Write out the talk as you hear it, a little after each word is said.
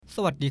ส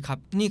วัสดีครับ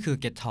นี่คือ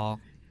Get Talk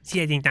เชี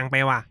ยร์จริงจังไป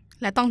ว่ะ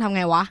แล้วต้องทำไ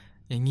งวะ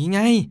อย่างนี้ไง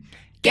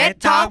Get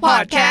Talk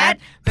Podcast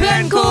เพื่อ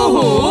นคู่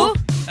หู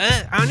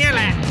เอาเนี่ยแ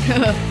หละ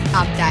ต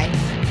ามใจ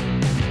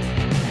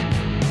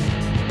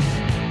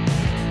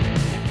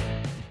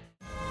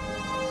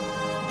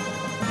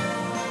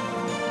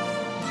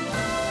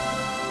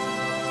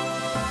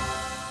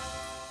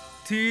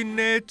ทีนเ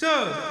นเจอ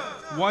ร์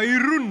วัย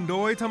รุ่นโด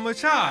ยธรรม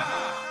ชาติ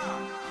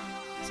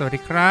สวัส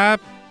ดีครับ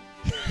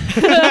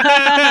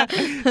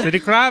สวัส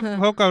ดีครับ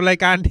พบกับราย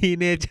การทีน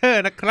เนเจอ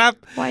ร์นะครับ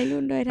วัย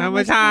รุ่นโดยธรรม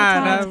ชาติ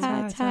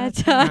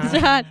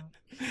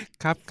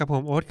ครับกับผ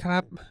มโอ๊ตครั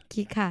บ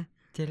คิดค่ะ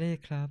เจเล่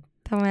ครับ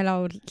ทำไมเรา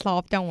ซอ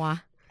ฟจังวะ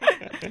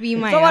ปีใ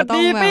หม่ สวัส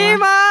ดีปี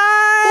ใหม่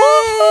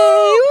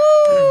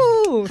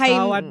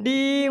สวัส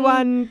ดีวั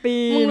นปี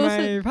ใหม่มึงรู้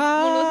สึ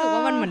กว่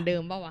ามันเหมือนเดิ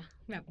มป่าววะ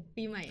แบบ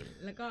ปีใหม่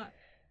แล้วก็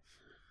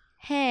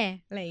แห่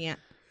อะไรเงี้ย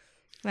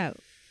แบบ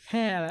แ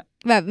ห่แล้ว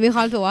แบบมีควา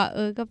มรู้สึกว่า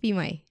ก็ปีใ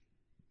หม่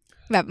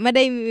แบบไม่ไ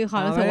ด้มีควา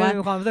มรู้สึกว่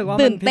า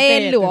ตื่นเต้น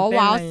หรือว่า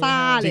ว้าวซ่า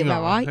หรือแบ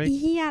บว่าอี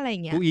เหี้ยอะไร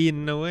เงี้ยกูอิน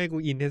นะเว้ยกู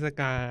อินเทศ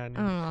กาล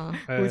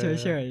กูเฉ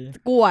ย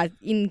ๆกูอ่ะ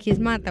อินคริส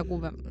ต์มาสแต่กู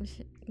แบบ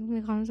มี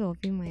ความรู้สึกว่า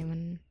ปีใหม่มัน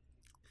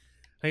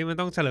เฮ้ยมัน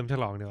ต้องเฉลิมฉ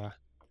ลองเดี๋ยววะ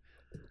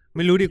ไ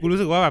ม่รู้ดิกูรู้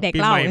สึกว่าแบบปี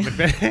ใหม่มัน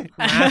เป็น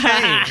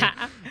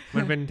มั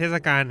นเป็นเทศ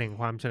กาลแห่ง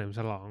ความเฉลิมฉ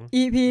ลอง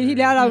EP ที่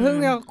แล้วเราเพิ่ง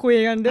จะคุย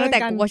กันเรื่อง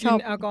การกิ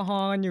นแอลกอฮอ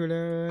ล์กันอยู่เล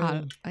ย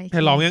ฉ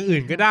ลองอย่างอื่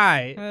นก็ได้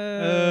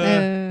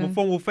บุ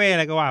ฟเฟ่อะ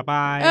ไรก็ว่าไป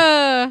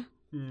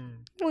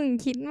มึง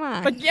คิดมาก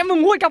เมื่อกี้มึง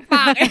พูดกับป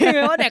ากเอง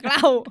ว่าแดกเหล้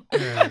า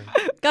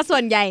ก็ส่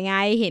วนใหญ่ไง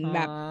เห็นแบ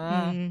บ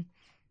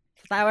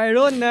สไตล์วัย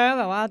รุ่นเนอะ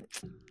แบบว่า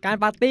การ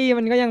ปาร์ตี้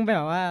มันก็ยังแบ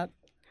บว่า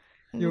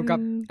อยู่กับ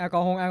แอลก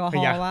อฮอล์ว่าพย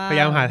า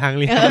ยามหาทาง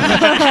เลี่ยง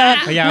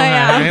พยายามห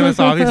าให้มัน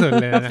ซอฟที่สุด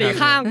เลยนะสี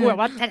ข้างกูแบบ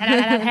ว่าแ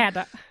ทด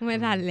อะไม่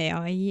ทันแล้ว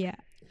ไอ้เหี้ย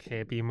โอเค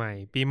ปีให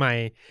ม่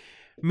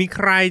มีใค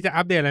รจะ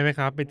อัปเดตอะไรไหม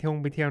ครับไปเ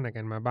ที่ยวไหน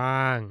กันมาบ้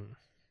าง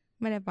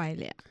ไม่ได้ไป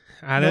เลย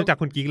เริ่มจาก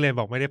คุณกิ๊กเลย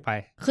บอกไม่ได้ไป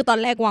คือตอน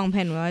แรกวางแผ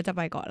นไว้ว่าจะไ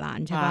ปเกาะล้าน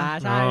ใช่ป่ะ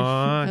ใช่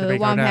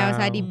วางแผน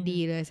ซะดิบดี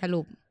เลยส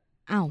รุป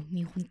อ้าว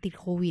มีคนติด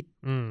โควิด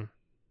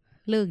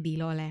เลิกดี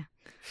รอแ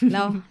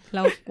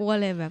ล้วกูก็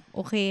เลยแบบโอ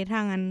เคถ้า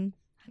งั้น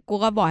กู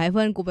ก็บอกให้เ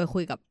พื่อนกูไปคุ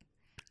ยกับ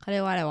เขาเรี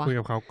ยกว่าอะไรวะคุย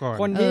กับเขาก่อน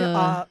คนที่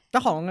เจ้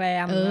าของโรงแร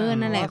ม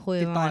นั่นแหละคุย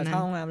กันนะ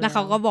แล้วเข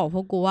าก็บอกพ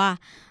วกกูว่า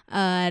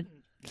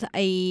ไอ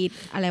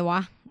อะไรว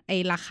ะไอ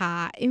ราคา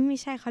ไม่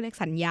ใช่เขาเรียก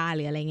สัญญาห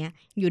รืออะไรเงี้ย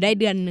อยู่ได้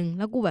เดือนนึงแ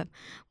ล้วกูแบบ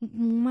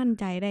มั่น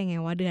ใจได้ไง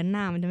ว่าเดือนห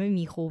น้ามันจะไม่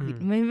มีโควิด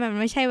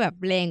ไม่ใช่แบบ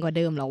แรงกว่าเ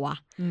ดิมหรอวะ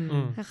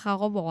แล้วเขา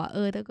ก็บอกว่า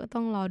แต่ก็ต้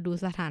องรอดู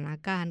สถาน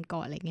การณ์ก่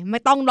อนอะไรเงี้ยไ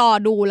ม่ต้องรอ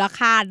ดูรา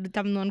คาจ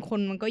ำนวนคน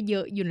มันก็เย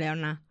อะอยู่แล้ว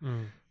นะ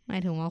หมาย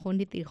ถึงว่าคน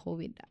ที่ติดโค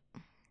วิด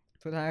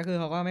สุดท้ายคือ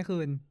เขาก็ไม่คื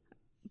น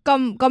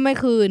ก็ไม่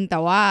คืนแต่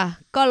ว่า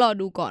ก็รอ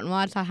ดูก่อนว่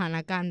าสถาน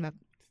การณ์แบบ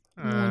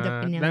มันจะเ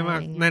ป็นยังไงไ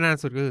ด้นาน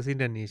สุดก็คือสิ้น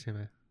เดือนนี้ใช่ไห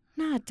ม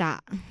น่าจะ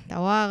แต่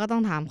ว่าก็ต้อ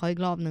งถามเขาอี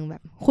กรอบนึงแบ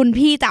บคุณ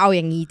พี่จะเอาอ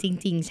ย่างนี้จ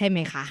ริงๆใช่ไหม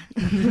คะ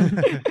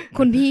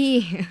คุณพี่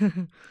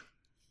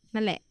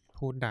นั่นแหละ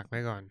พูดดักไว้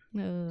ก่อน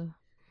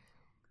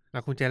แล้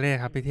วคุณเจเล่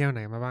ครับไปเที่ยวไห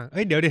นมาบ้าง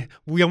เดี๋ยวดิ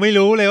กูยังไม่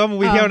รู้เลยว่ามึง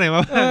ไปเที่ยวไหนม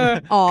าบ้า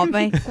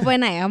งกูไป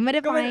ไหนไม่ไ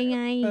ด้ไปไ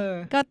ง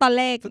ก็ตอน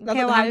แรกแ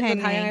ค่วางแผน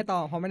ยังไงต่อ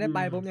พอไม่ได้ไป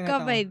ปุ๊บยังไงต่อก็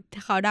ไป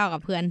เขาดาวกั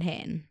บเพื่อนแท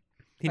น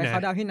ที่ไหนเข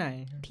าดาวที่ไหน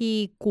ที่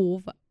กู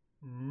ฟ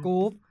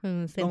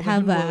เซ็นทรัล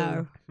เวิล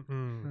ด์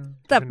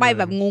แต่ไปแ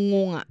บบง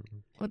ง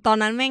ตอน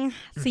นั้นแม่ง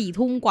 4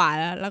 ทุ่มกว่า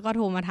แล้วก็โ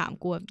ทรมาถาม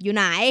กูแบบอยู่ไ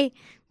หน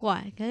กูว่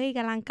าเฮ้ยก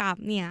ำลังกลับ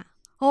เนี่ย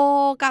โอ้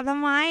กลับทำ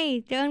ไม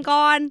เจอกัน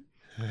ก่อน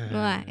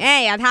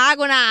อย่าท้า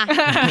กูนะ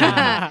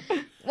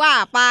ว่า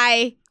ไป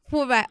พู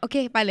ดไปโอเค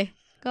ไปเลย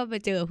ก็ไป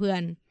เจอเพื่อ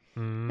น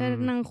ก็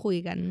นั่งคุย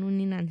กันนู่น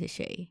นี่นั่นเ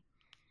ฉย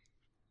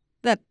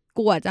ๆแต่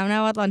กูจำได้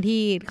ว่าตอน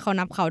ที่เขา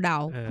นับเขาดา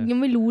วยัง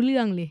ไม่รู้เรื่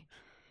องเลย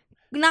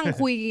นั่ง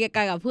คุย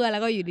กันกับเพื่อนแล้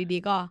วก็อยู่ดี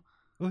ๆก็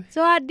ส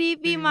วัสดี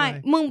ปีใหม่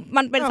มึง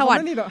มันเป็นสวัส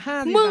ดี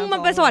มึงมัน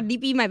เป็นสวัสดี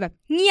ปีใหม่แบบ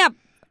เ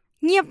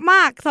งียบม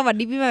ากสวัส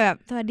ดีปีใหม่แบบ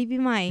สวัสดีปี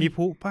ใหม่มี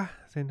พุป่ะ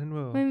เซนทรัลเ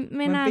วิลด์ไ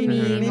ม่น่ามี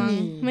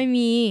ไม่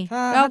มี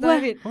แล้วเพื่อน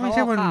ไม่ใ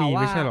ช่มันมี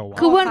ไม่ใช่หรอวะ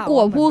คือเพื่อนกู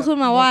พูดขึ้น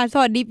มาว่าส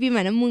วัสดีปีให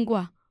ม่นะมึงก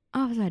ว่าอ้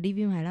าวสวัสดี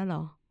ปีใหม่แล้วเหร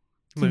อ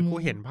เหมือนกู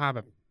เห็นภาพแ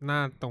บบหน้า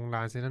ตรงร้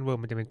านเซนทรัลเวิล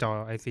ด์มันจะเป็นจอ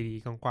LCD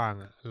กว้าง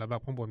ๆแล้วแบบ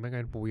ข้างบนไม่กั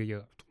นปูเยอ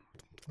ะ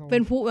ๆเป็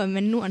นผู้แบบแม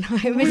นนวล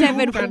ไม่ใช่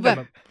เป็นผู้แบบ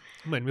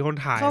เหมือนมีคน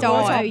ถ่ายจอ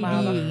LED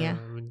อย่างเงี้ย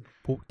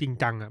พุจริง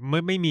จัง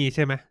ไม่มีใ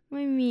ช่ไหมไ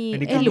ม่มี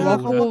หรือว่า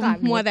กู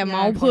มัวแต่เม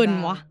าส์เพลิน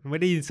วะไม่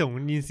ได้ยินเสี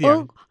ยง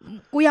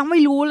กูยังไม่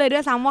รู้เลยด้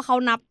วยซ้ำว่าเขา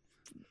นับ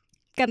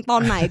กันตอ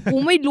นไหน กู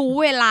ไม่รู้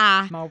เวลา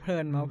เมาเพลิ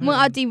นมึงเ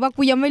อาจริงว่า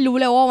กูยังไม่รู้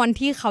เลยว่าวัน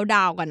ที่เขาด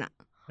าวกัน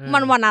มั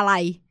นวันอะไร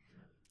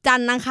จัน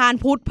ทร์อังคาร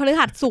พุธพฤ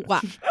หัสศุกร์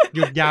ห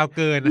ยุดยาวเ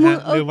กินนะฮะ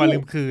ลืมวันลื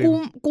มคืน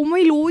กูไ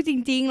ม่รู้จ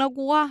ริงๆแล้ว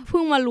กูว่าเ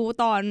พิ่งมารู้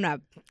ตอนแบบ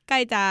ใกล้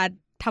จะ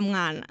ทำง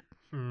าน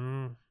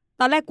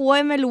ตอนแรกกู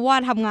ไม่รู้ว่า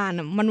ทำงาน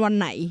มันวัน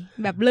ไหน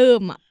แบบเริ่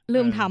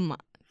มท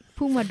ำเ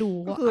พิ่งมาดู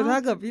ก็คือถ้า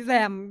เกิดพี่แซ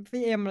ม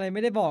พี่เอ็มอะไรไ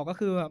ม่ได้บอกก็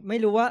คือแบบไม่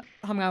รู้ว่า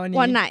ทำงานวันนี้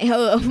วันไหน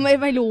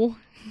ไม่รู้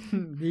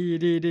ดี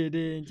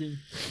จริง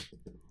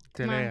เจ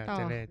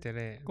เ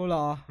ล่กูเหร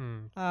อ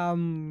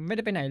ไม่ไ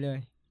ด้ไปไหนเลย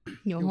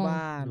อยู่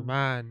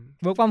บ้าน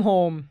work from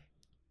home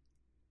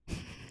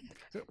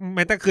แ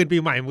ม้แต่คืนปี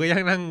ใหม่มึงก็ยั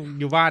งนั่ง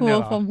อยู่บ้านเนี่ยเหร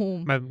work อ from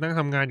home แบบนั่ง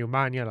ทำงานอยู่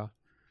บ้านเนี่ยเหรอ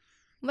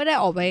ไม่ได้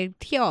ออกไป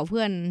เที่ยวกับเ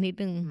พื่อนนิด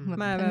นึง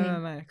ไ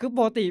ม่คือป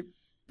กติ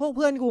พวกเ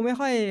พื่อนกูไม่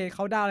ค่อยเข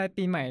าดาวอะไร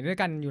ปีใหม่ด้วย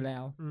กันอยู่แล้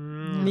ว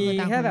มี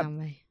แค่แบบ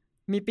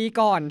มีปี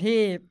ก่อนที่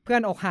เพื่อ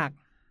นอกหัก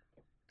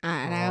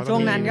ช่ว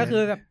งนั้นก็คื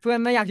อแบบเพื่อน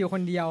ไม่อยากอยู่ค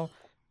นเดียว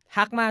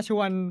ทักมาช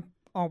วน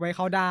ออกไปเข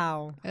าดาว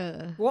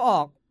กูก็อ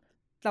อก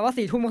แต่ว่า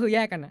4 ทุ่มก็คือแย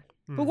กกันนะ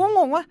กูก็ง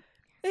งว่า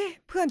เอ๊ะ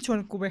เพื่อนชวน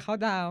กูไปเขา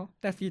ดาว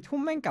แต่4 ทุ่ม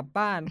แม่งกลับ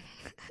บ้าน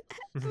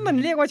มัน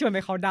เรียกว่าชวนไป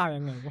เขาดาว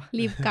ยังไงวะ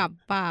รีบกลับ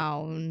เปล่า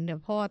เดี๋ยว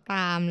พ่อต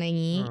ามอะไรอย่า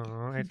งงี้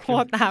พ่อ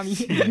ตาม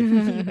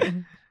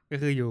ก็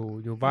คืออ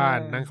ยู่บ้าน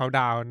นั่งเขา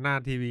ดาวหน้า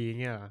ทีวี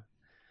เงี้ยเหรอ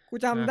กู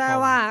จำได้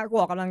ว่ากู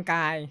ออกกำลังก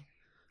าย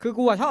คือ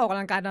กูชอบออกกำ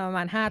ลังกายตอนประม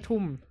าณ5 ทุ่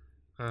ม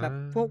แบบ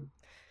พวก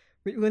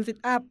วิดพื้นซิท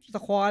อัพส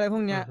ควอตอะไรพ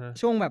วกเนี้ย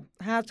ช่วงแบบ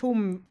5 ทุ่ม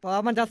แล้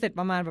วมันจะเสร็จ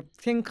ประมาณแบบ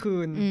เที่ยงคื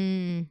น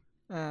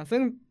ซึ่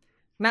ง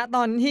ณต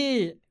อนที่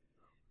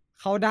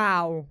เขาดา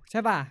วใ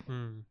ช่ป่ะ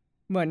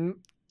เหมือน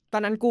ตอ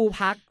นนั้นกู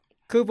พัก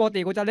คือปกติ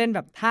กูจะเล่นแบ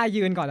บท่า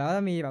ยืนก่อนแล้วก็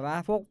จะมีแบบว่า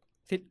พวก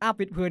ซิทอัพ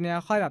วิดพื้นเนี่ย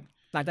ค่อยแบบ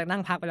หลังจากนั่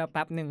งพักไปแล้วแ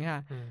ป๊บนึงค่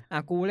ะ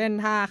กูเล่น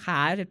ท่าขา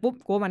เสร็จปุ๊บ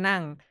กูมานั่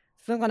ง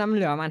ซึ่งก็น้ำเ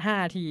หลือประมาณ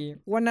5 นาที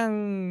กูนั่ง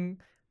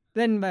เ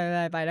ล่นไ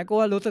ปแล้วกู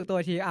รู้สึกตัว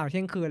ทีเ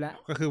ที่ยงคืนแล้ว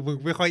ก็คือมึง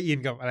ไม่ค่อยอิน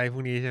กับอะไรพว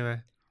กนี้ใช่ไหม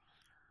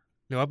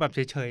หรือว่าแบบเฉ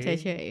ย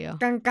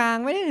ๆกลาง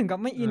ๆไม่ได้ถึงกับ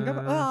ไม่อินก็แบ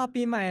บ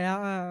ปีใหม่แล้ว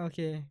โอเค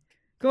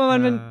คือมั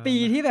นเป็นปี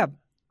ที่แบบ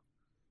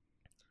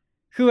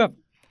คือแบบ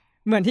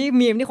เหมือนที่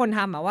มีมที่คนท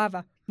ำว่าแบ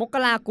บมก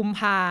รากุมภ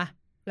า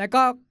แล้ว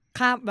ก็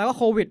ข้ามแล้วก็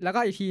โควิดแล้วก็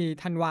อีกที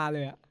ธันวาเล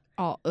ย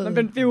มันเ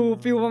ป็น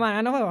ฟิลประมาณ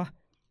นั้นนะว่า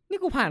นี่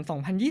กูผ่าน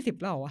2020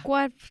แล้วเหรอวะกู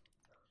ว่า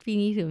ปี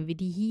นี้ถือเป็นปี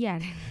ที่เฮี้ย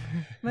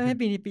ไม่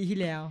ปีนี้ปีที่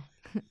แล้ว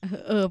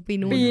ปี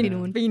นู้น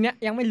ปีเนี้ย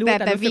ยังไม่รู้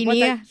แต่ปี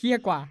นี้เฮี้ย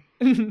กว่า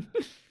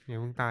เนี่ย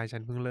เพิ่งตายฉั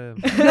นเพิ่งเริ่ม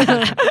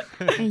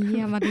ไอ้เฮี้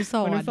ยมาดูส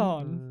อ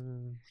น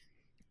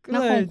ก็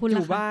เลยอ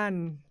ยู่บ้าน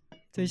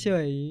เฉ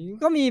ย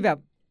ๆก็มีแบบ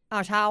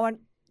เช้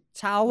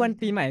าวัน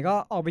ปีใหม่ก็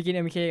ออกไปกิน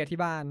MK กับที่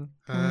บ้าน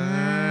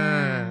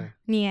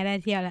เนี่ยได้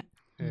เที่ยวแล้ว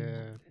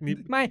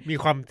ไม่มี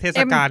ความเทศ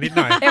กาลนิดห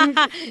น่อย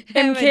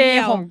MK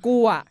ของกู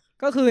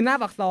ก็คือหน้า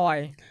ปากซอย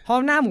เพราะ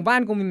หน้าหมู่บ้าน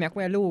กูมีแม็กแ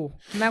วลู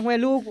ไ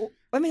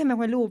ม่ใช่แม็ก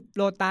แวลูโ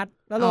ลตัส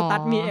แล้วโลตั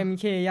สมี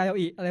MK ยาโย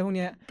อิอะไรพวกเ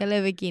นี้ยก็เล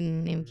ยไปกิน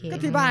MK ก็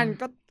ที่บ้าน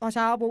ก็ตอนเ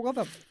ช้าปุ๊บก็แ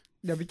บบ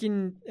เดี๋ยวไปกิน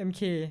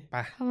MK ไป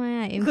ทำไม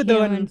MK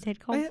มันเซ็ต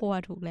ครอบครัว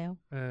ถูกแล้ว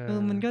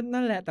มันก็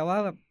นั่นแหละแต่ว่า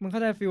แบบมึงเข้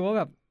าใจฟีลว่า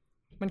แบบ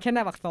มันแค่ห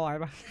น้าปากซอย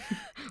ป่ะ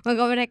มัน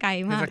ก็ไม่ได้ไกล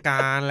มากเทศก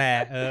าลแหละ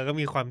ก็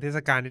มีความเทศ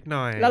กาลนิดห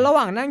น่อยแล้วระห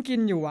ว่างนั่งกิน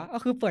อยู่ก็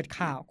คือเปิด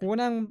ข่าวกู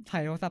นั่งถ่า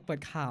ยโทรศัพท์เปิด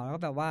ข่าวแล้วก็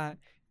แบบว่า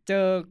เจ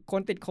อค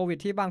นติดโควิด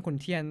ที่บางขุน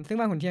เทียนซึ่ง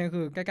บางขุนเทียน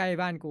คือใกล้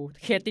ๆบ้านกู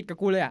เขตติดกับ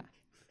กูเลย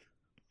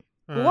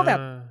กูก็แบบ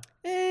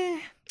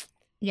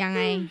ยังไ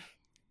ง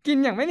กิน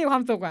อย่างไม่มีควา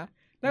มสุข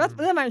แล้วก็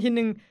เริ่มมาที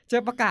นึงเจ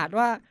อประกาศ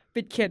ว่า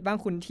ปิดเขตบาง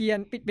ขุนเทียน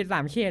ปิด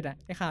3 เขต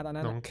ไอ้ข่าวตอน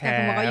นั้นแต่เข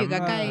าบอกว่าอยู่ใก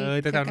ล้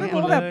ๆแต่ตอนนั้นกู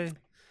ก็แบบ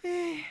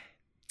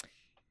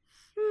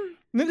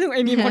นึกถึงไ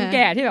อ้มีคนแ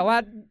ก่ที่แบบว่า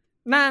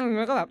นั่งแ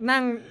ล้วก็แบบนั่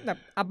งแบบ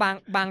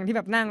บางที่แ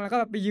บบนั่งแล้วก็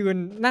แบบไปยืน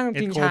นั่ง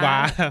จริงช้า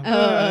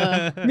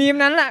มีม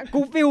นั้นแหละกู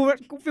ฟิ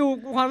ล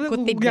ความรู้สึก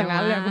กูอย่าง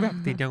นั้นเลยกูแบบ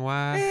ติดยังว่า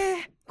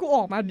กูอ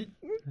อกมา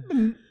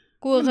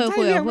กูเคย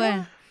คุยกับเพื่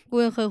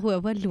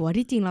อนหรือว่า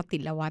ที่จริงเราติ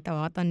ดแล้ววะแต่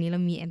ว่าตอนนี้เรา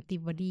มีแอนติ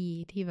บอดี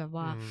ที่แบบ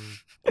ว่า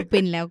กูเป็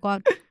นแล้วก็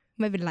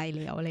ไม่เป็นไร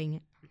แล้วอะไรเ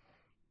งี้ย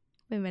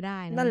เป็นไม่ได้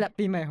นั่นแหละ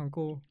ปีใหม่ของ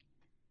กู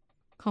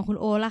ของคุณ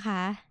โอล่ะค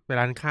ะไป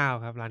ร้านข้าว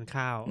ครับร้าน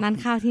ข้า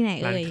วที่ไหน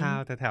ร้านข้าว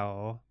แถว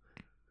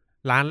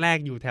ร้านแรก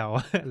อยู่แถว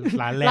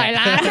ร้านแรก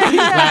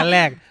ร้านแร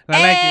ก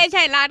ใ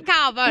ช่ร้านข้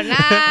าวเปล่าน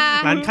ะ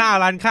ร้านข้าว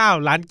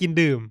ร้านกิน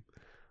ดื่ม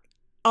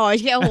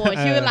เชี่ยโห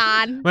ชื่อร้า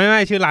นไม่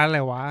ชื่อร้านอะไ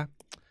รวะ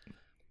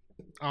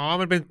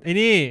มันเป็นไอ้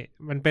นี่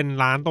มันเป็น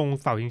ร้านตรง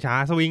เสาชิงช้า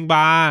สวิงบ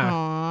าร์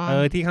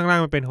ที่ข้างล่า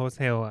งมันเป็นโฮส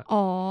เทล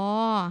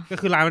ก็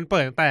คือร้านมันเปิ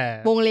ดตั้งแต่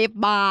วงเล็บ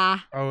บาร์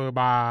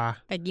บาร์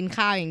แต่กิน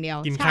ข้าวอย่างเดียว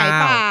กินข้าว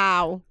เปล่า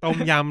ต้ม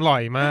ยำอร่อ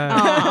ยมาก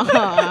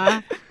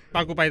ต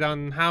อนกูไปตอน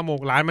 5 โมง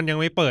ร้านมันยัง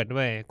ไม่เปิดด้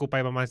วยกูไป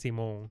ประมาณ 4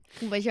 โมง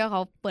กูไปเชื่อเข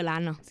าเปิดร้า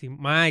นเหรอ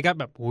ไม่ก็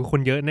แบบโหค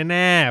นเยอะแ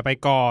น่ๆไป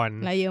ก่อน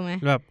แล้วเยอะไหม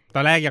แบบต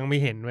อนแรกยังไม่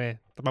เห็นเว้ย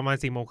ประมาณ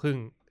 4 โมงครึ่ง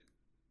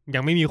ยั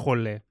งไม่มีคน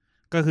เลย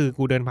ก็คือ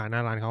กูเดินผ่านหน้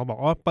าร้านเขาบอก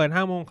เปิด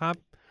 5 โมงครับ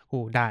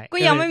กูได้ก็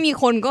ยังไม่มี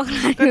คนก็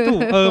ถู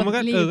กมัน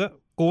ก็ก็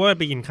กูว่า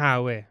ไปกินข้าว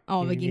เว้ย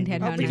ไปกินแทน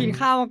ไปกิน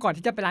ข้าวมาก่อน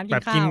ที่จะไปร้านกิ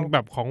นข้าวแบบกินแบ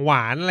บของหว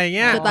านอะไรเ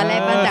งี้ยคือตอนแรก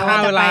ตั้งแต่ว่า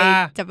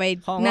จะไป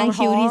นั่ง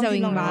คิวที่สวิ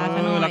งบาร์กั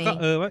นหน่อยแล้วก็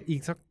ว่าอี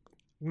กสัก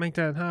แม่งจ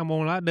ะ 5 โมง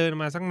แล้วเดิน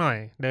มาสักหน่อย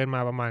เดินมา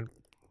ประมาณ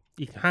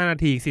อีก5 นา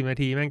ที10 นา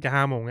ทีแม่งจะ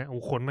 5 โมงเงี้ยโอ้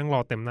คนแม่งรอ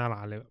เต็มหน้าร้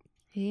านเลย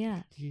เฮีย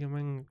ที่แ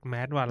ม่งแม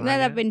สวันน่า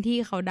จะเป็นที่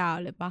เขาดาว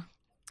เลยปะ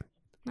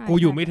กู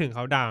อยู่ไม่ถึงเข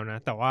าดาวนะ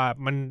แต่ว่า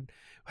มัน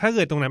ถ้าเ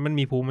กิดตรงนั้นมัน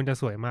มีภูมันจะ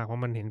สวยมากเพรา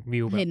ะมันเห็น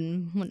วิวแบบ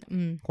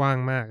กว้าง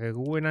มาก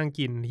กูไปนั่ง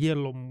กินเฮีย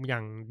ลมอย่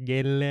างเย็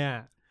นเลย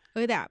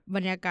แต่บ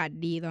รรยากาศ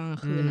ดีตอนกลาง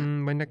คืน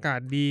บรรยากาศ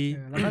ดี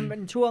แล้วมันเป็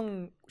นช่ว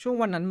ง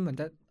วันนั้นเหมือน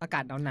จะอากา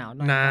ศหนาวห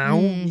น่อยหนาว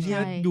เฮีย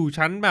อยู่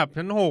ชั้นแบบ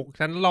ชั้น6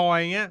ชั้นลอย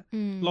เงี้ย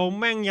ลม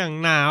แม่งอย่าง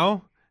หนาว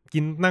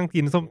นั่ง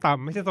กินส้มต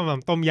ำไม่ใช่ส้มต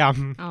ำต้มย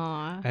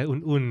ำ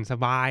อุ่นๆส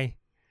บาย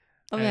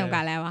ต้มยำกั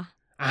บอะไรวะ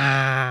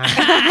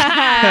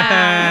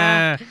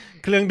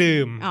เครื่อง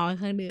ดื่ม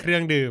เครื่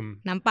องดื่ม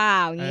น้ำเปล่า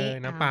อย่างงี้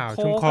น้ำเปล่า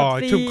ชุ่มคอ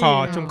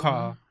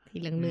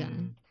ที่เหลือ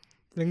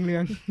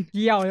งเ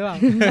ยี่ยวหรือเปล่า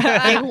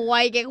เก๊กฮว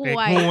ยเก๊กฮ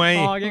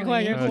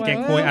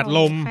วยอัดล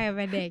มใครไ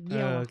ปแดกเ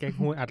ยี่ยวเก๊ก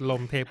ฮวยอัดล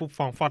มเทปุ๊บฟ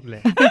องฟอดเล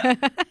ย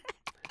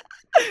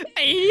ไ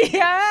อ้เ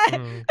หี้ย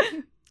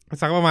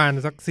สักประมาณ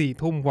สัก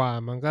 4 ทุ่มกว่า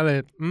มันก็เลย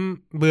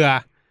เบื่อ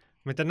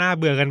มันจะน่า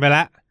เบื่อกันไปล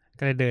ะ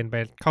ก็เลยเดินไป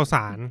เข้าส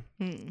าร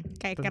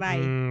ไกล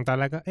ๆตอน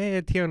แรกก็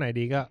เที่ยวไหน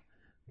ดีก็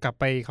กลับ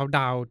ไปเขาด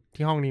าว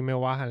ที่ห้องนี้ไหม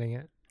วะอะไรเ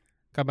งี้ย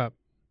ก็แบบ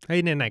เฮ้ย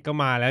ไหนๆก็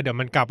มาแล้วเดี๋ยว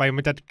มันกลับไป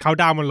มันจะเขา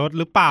ดาวมันลด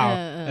หรือเปล่า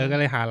ก็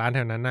เลยหาร้านแถ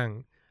วนั้นนั่ง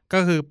ก็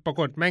คือปรา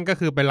กฏแม่งก็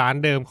คือไปร้าน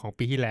เดิมของ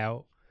ปีที่แล้ว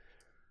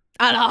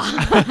เหรอ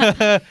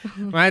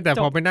ไม่แต่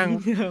พอไปนั่ง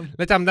แ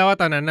ล้วจำได้ว่า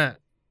ตอนนั้นน่ะ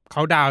เข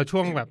าดาวช่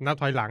วงแบบนับ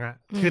ถอยหลังอ่ะ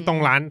คือตรง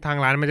ร้านทาง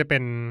ร้านมันจะเป็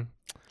น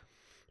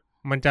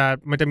มัน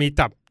จะมี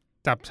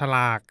จับฉล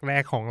ากแร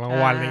กของราง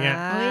วัลอะไรเงี้ย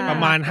ประ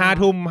มาณ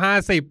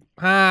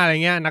 5:55 อะไร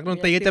เงี้ยนักดน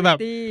ตรีก็จะแบบ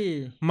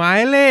หมาย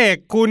เลข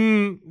คุณ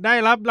ได้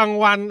รับราง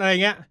วัลอะไร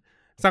เงี้ย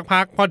สักพั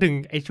กพอถึง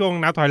ไอ้ช่วง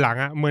นับถอยหลัง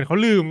อ่ะเหมือนเขา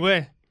ลืมเว้ย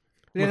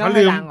เขา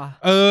ลืม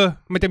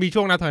มันจะมี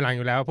ช่วงนับถอยหลังอ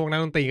ยู่แล้วพวกนัก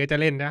ดนตรีก็จะ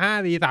เล่น5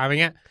 4 3อะไร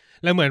เงี้ย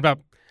แล้วเหมือนแบบ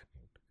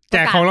แจ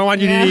กของรางวัล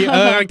อยู่ดี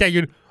ๆกำลังแจกอ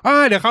ยู่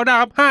เดี๋ยวเขาดา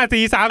ว5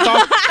 4 3 2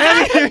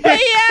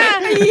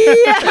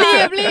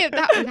รีบ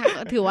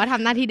ถือว่าท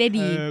ำหน้าที่ได้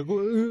ดี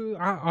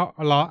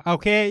เหรอโอ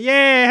เคเ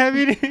ย้แฮป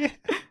ปี้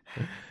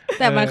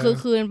แต่มันคือ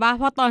คืนป่ะเ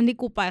พราะตอนที่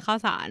กูไปเข้า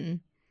สาร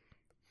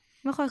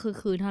ไม่ค่อยคือ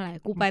คืนเท่าไหร่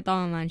กูไปตอน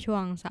ประมาณช่ว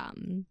ง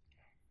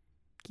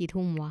3กี่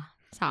ทุ่มวะ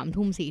3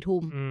 ทุ่ม4 ทุ่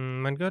ม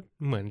มันก็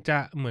เหมื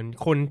อน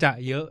คนจะ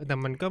เยอะแต่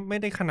มันก็ไม่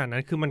ได้ขนาดนั้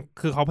น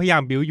คือเขาพยายา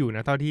มบิ้วอยู่น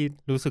ะเท่าที่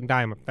รู้สึกได้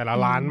แบบแต่ละ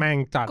ร้านแม่ง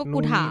จัด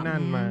นู่นนี่นั่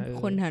นมา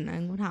คนแถวนั้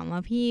นกูถามว่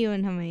าพี่มั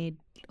นทำไม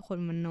คน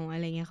มันน้อยอ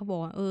ะไรเงี้ยเขาบอ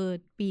กว่า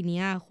ปี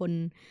นี้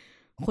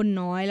คน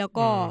น้อยแล้ว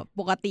ก็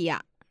ปกติ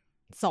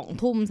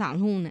2 ทุ่ม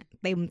3 ทุ่มเนี่ย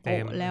เต็มโต๊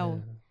ะแล้ว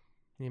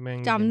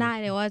จำได้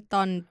เลยว่าต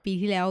อนปี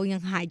ที่แล้วยั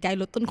งหายใจ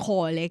ลดต้นคอ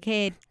เลย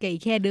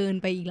แค่เดิน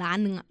ไปอีกร้าน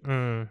นึง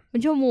เป็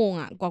นชั่วโมง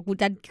กว่ากู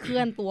จะเคลื่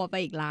อนตัวไป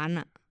อีกร้าน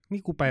นี่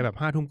กูไปแบบ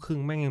5 ทุ่มครึ่ง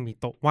แม่งยังมี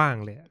โต๊ะว่าง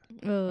เลย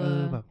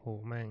แบบโห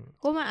แม่ง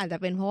ก็มันอาจจะ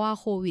เป็นเพราะว่า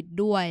โควิด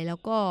ด้วยแล้ว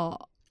ก็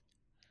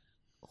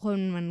คน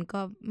มันก็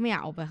ไม่อยา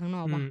กออกไปข้างน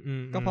อกป่ะ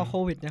ก็เพราะโค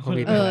วิดเนี่ย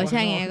ใช่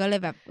ไงก็เล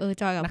ยแบบ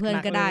จอยกับเพื่อน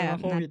ก็ได้แบบ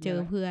นัดเจอ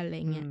เพื่อนอะไร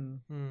เงี้ย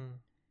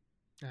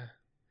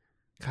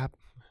ครับ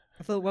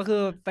สรุปก็คื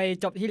อไป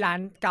จบที่ร้าน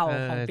เก่า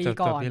ของปี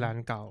ก่อนจบที่ร้าน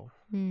เก่า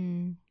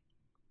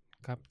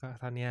ครับก็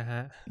ตอนนี้ฮ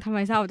ะทำไม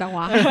เศร้าจังว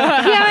ะ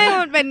เชื่อไหม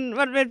มันเ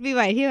ป็นปีใ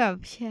หม่ที่แบบ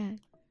เชื่อ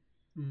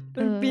เ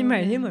ป็นปีใหม่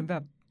ที่เหมือนแบ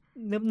บ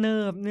เนิ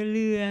บเ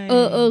รื่อย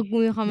กู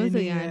มีความรู้สึ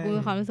กอย่างนั้นกู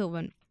มีความรู้สึก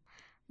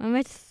มันไ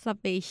ม่ส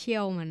เปเชีย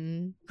ลเหมือน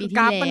ปีที่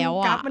แล้ว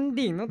กราฟมัน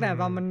ดิ่งตั้งแต่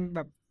ตอนมันแบ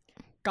บ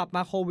กลับม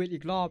าโควิดอี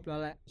กรอบแล้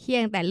วแหละเฮี้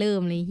ยงแต่เริ่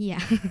มเลยเฮี้ย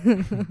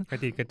กระ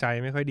ติกกระใจ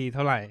ไม่ค่อยดีเ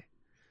ท่าไหร่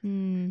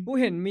กู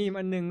เห็นมีม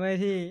อันนึงไว้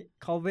ที่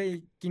เขาไป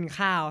กิน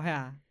ข้าวค่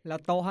ะแล้ว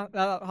โต๊ะแ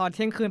ล้วพอเ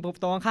ที่ยงคืนปุ๊บ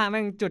โต๊ะข้างแ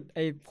ม่งจุดไ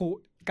อ้ผุ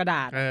กระด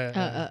าษ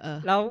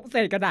แล้วเศ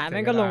ษกระดาษแ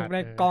ม่งก็ลงใน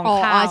กอง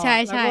ข้าวใช่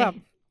ใช่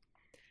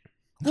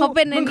เขาเ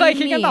ป็นมึงเคย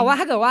คิดกันเปล่าว่า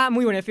ถ้าเกิดว่ามึ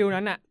งอยู่ในฟิล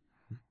นั้นอ่ะ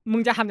มึ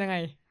งจะทำยังไง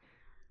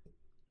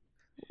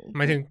ห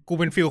มายถึงกู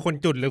เป็นฟิลคน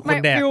จุดหรือคน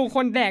แดกฟิลค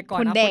นแดกก่อน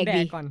คนแดก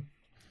ก่อน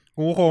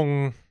กูคง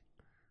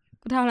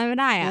กูทำอะไรไม่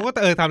ได้กูก็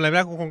ทำอะไรไม่ไ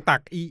ด้กูคงตั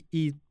ก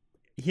อี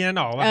เฮียนั่น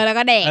ออกว่ะแล้ว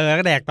ก็แดกแล้ว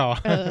ก็แดกต่อ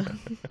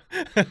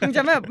มึงจ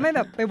ะไม่แบ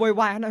บไปโวย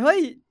วายนะเฮ้ย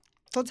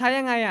ชดใช้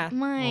ยังไงอ่ะ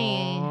ไม่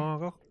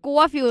กู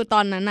ว่าฟิลต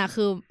อนนั้นอ่ะ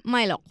คือไ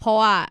ม่หรอกเพราะ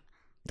ว่า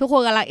ทุกค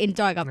นกำลังเอน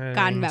จอยกับ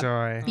การแบบ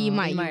ปีให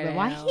ม่แบบ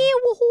ว่าฮิว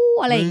ฮู้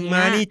อะไรอย่างเงี้ยม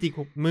านี่จิก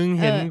มึง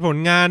เห็นผล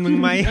งานมึง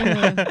ไหม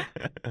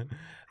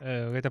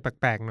ก็จะแ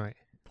ปลกๆหน่อย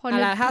อะ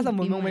ไรถ้าสมม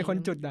ติมึงเป็นคน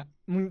จุดอ่ะ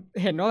มึง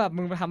เห็นว่าแบบ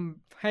มึงไปท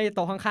ำให้โ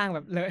ต๊ะข้างๆแบ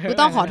บเลยกู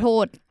ต้องขอโท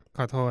ษค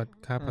รั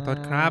บขอโทษ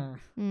ครับ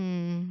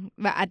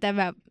แบบอาจจะ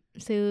แบบ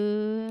ซื้อ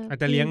อาจ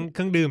จะเลี้ยงเค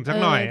รื่องดื่มสัก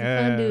หน่อยเ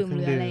ครื่องดื่มห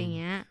รืออะไรอย่างเ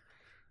งี้ย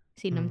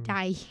สินน้ำใจ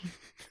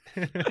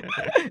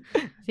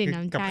สิน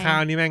น้ำใจกับข้า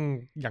วนี่แม่ง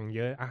อย่างเ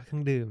ยอะเครื่อ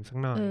งดื่มสัก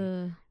หน่อย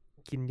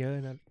กินเยอะ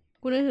นะ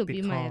กูนึกถึงปี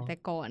ใหม่แต่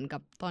ก่อนกั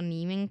บตอน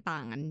นี้แม่งต่า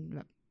งกันแบ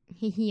บเ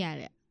ฮี้ยเ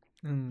ลย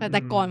แต่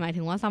ก่อนหมาย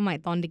ถึงว่าสมัย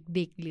ตอนเ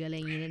ด็กๆหรืออะไร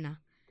อย่างเงี้ยนะ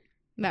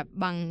แบบ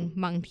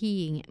บางที่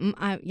อย่างเงี้ย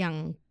อย่าง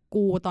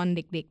กูตอนเ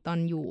ด็กๆตอน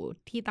อยู่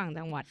ที่ต่าง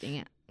จังหวัดอย่างเ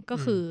งี้ยก็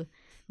คือ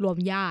รวม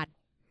ญาติ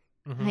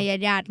ให้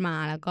ญาติมา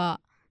แล้วก็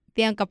เต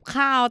รียมกับ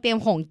ข้าวเตรียม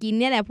ของกิน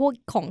เนี่ยแหละพวก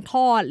ของท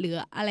อดหรือ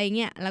อะไรเ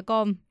งี้ยแล้วก็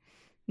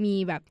มี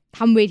แบบท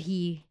ำเว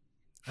ที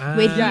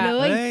เล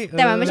ยแ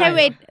ต่มันไม่ใช่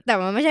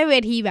เว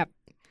ทีแบบ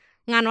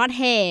งานวัดแ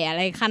ห่อะไ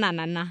รขนาด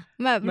นั้นนะ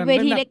แบบเว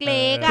ทีเ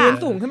ล็ก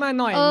ๆสูงขึ้นมา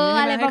หน่อย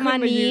อะไรประมาณ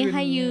นี้ใ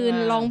ห้ยืน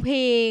ร้องเพล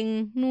ง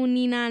นู่น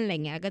นี่นั่นอะไร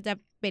เงี้ยก็จะ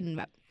เป็นแ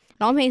บบ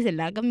ร้องเพลงเสร็จ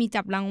แล้วก็มี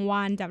จับราง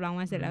วัลเส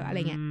ร็จแล้วอะไร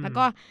เงี้ยแล้ว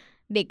ก็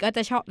เด็กก็จ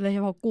ะชอบโดยเฉ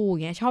พาะกูอย่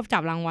างเงี้ยชอบจั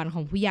บรางวัลข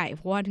องผู้ใหญ่เ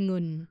พราะว่าเงิ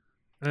น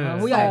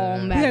ผู้ใหญ่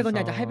ส่วนให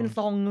ญ่จะให้เป็นซ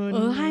องเงิน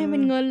ให้เป็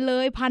นเงินเล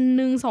ย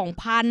1,000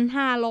 2,000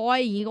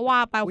 500อย่างงี้ก็ว่า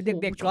ไปเ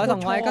ด็กๆ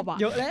100-200ก็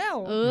เยอะแล้ว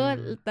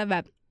แต่แบ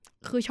บ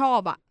คือชอบ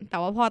แต่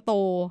ว่าพอ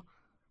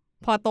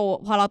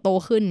เราโต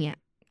ขึ้นเนี่ย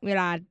เว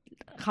ลา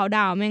เขาด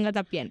าวแม่งก็จ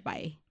ะเปลี่ยนไป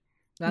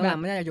หลังๆ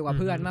ไม่ได้อยู่กับ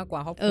เพื่อนมากกว่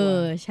าครอบครัว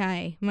ใช่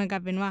มันกลา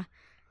ยเป็นว่า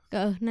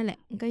ก็นั่นแหละ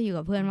ก็อยู่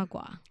กับเพื่อนมากก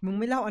ว่ามึง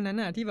ไม่เล่าอันนั้น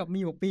น่ะที่แบบมี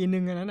อยู่ปีนึ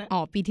งอันนั้นน่ะ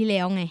ปีที่แ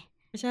ล้วไง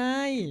ไม่ใช่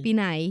ปี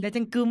ไหนแด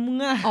จังกึมมึง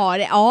อ่ะ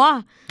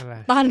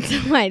ตอนส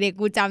มัยเด็ก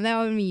กูจำได้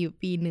ว่ามันมีอยู่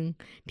ปีนึง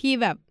ที่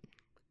แบบ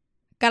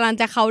กำลัง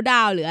จะเขาด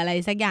าวหรืออะไร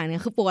สักอย่างเนี่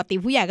ยคือปกติ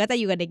ผู้ใหญ่ก็จะ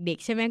อยู่กับเด็ก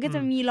ๆใช่ไหมก็จะ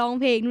มีร้อง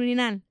เพลงนู่นนี่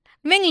นั่น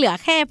แม่งเหลือ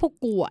แค่พวก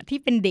กูที่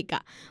เป็นเด็ก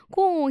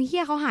กูเฮี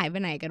ยเขาหายไป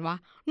ไหนกันวะ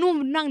นู่น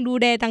นั่งดู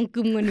แดจัง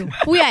กึมกันอยู่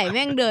ผู้ใหญ่แ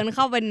ม่งเดินเ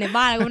ข้าไปใน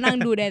บ้านแล้วก็นั่ง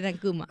ดูแดจัง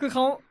กึมคือเข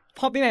าพ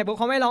อปีใหม่ปุ๊บเ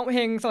ขาไม่ร้องเพ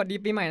ลงสวัสดี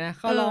ปีใหม่นะ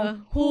เขาร้อง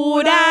ฮู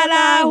ดาล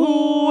าฮู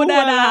ด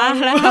าลา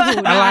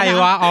อะไร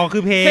วะคื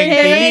อเพลง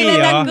ตีนี่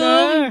เหรอ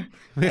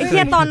ไอ้เ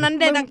หี้ยตอนนั้น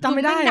แดจังกึมจำไ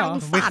ม่ได้หรอ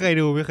ไม่เคย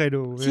ดู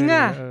จริง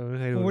อ่ะ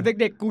โอ้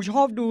เด็กๆกูช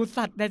อบดู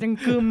สัตว์แดจัง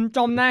กึมจ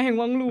อมนายแห่ง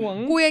วังหลวง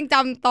กูยังจ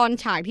ำตอน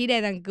ฉากที่แด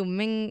จังกึมแ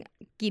ม่ง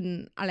กิน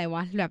อะไรว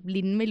ะแบบ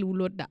ลิ้นไม่รู้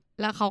รส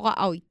แล้วเขาก็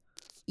เอา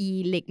อี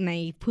เหล็กใน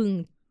พึ่ง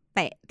แต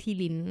ะที่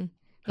ลิ้น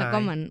แล้วก็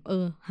เหมือน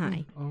หา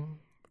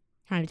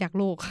ยจาก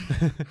โลก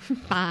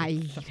ตาย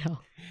แล้ว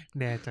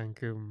แดจัง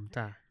กึม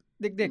จ้ะ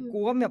เด็กๆกู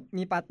ก็แบบ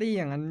มีปาร์ตี้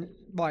อย่างนั้น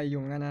บ่อยอยู่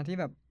กันนะที่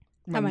แบบ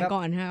สมัยก่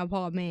อนฮะพ่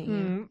อแม่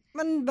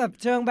มันแบบ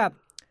เชิงแบบ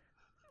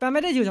มันไ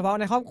ม่ได้อยู่เฉพาะ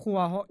ในครอบครัว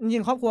จริ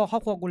งๆครอบครั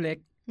วกูเล็ก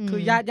คื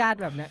อญาติ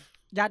แบบเนี้ย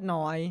ญาติ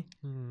น้อย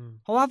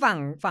เพราะว่า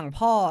ฝั่ง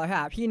พ่อค่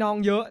ะพี่น้อง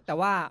เยอะแต่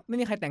ว่าไม่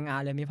มีใครแต่งงาน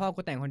เลยมีพ่อ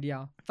กูแต่งคนเดียว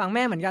ฝั่งแ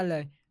ม่เหมือนกันเล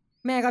ย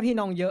แม่ก็พี่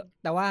น้องเยอะ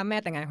แต่ว่าแม่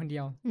แต่งงานคนเดี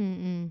ยว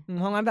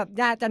เพราะงั้นแบบ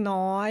ญาติจะ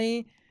น้อย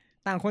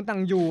ต่างคนต่า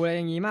งอยู่อะไรอ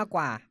ย่างนี้มากก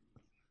ว่า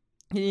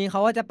ทีนี้เขา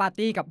ก็จะปาร์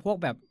ตี้กับพวก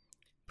แบบ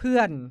เพื่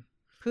อน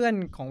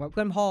ของแบบเ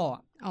พื่อนพ่อ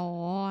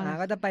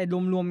ก็จะไป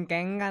รวมแ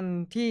ก๊งกัน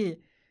ที่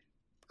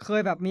เค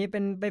ยแบบมีเป็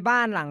นไปบ้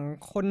านหลัง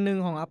คนนึง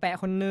ของอาแปะ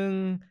คนนึง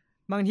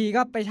บางที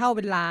ก็ไปเช่าเ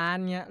ป็นร้าน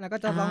เงี้ยแล้วก็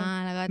จะต้อง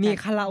มี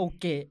คาราโอ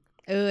เกะ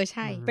ใ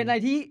ช่เป็นอะไร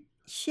ที่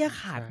เชี่ย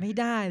ขาดไม่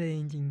ได้เลย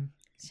จริง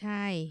ๆใ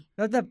ช่แ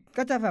ล้ว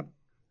ก็จะแบบ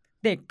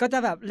เด็กก็จะ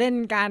แบบเล่น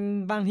กัน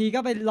บางทีก็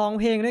ไปร้อง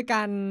เพลงด้วย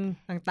กัน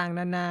ต่างๆน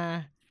านา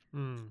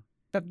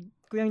แบบ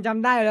กูยังจ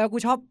ำได้แล้วกู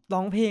ชอบร้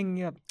องเพลง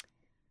แบบ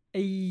ไ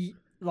อ้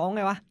ร้องไ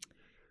งวะ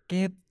เ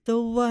ก็บตะ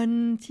วัน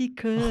ที่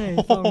เคย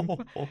ส่ง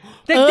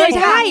เด็กๆ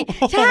ใ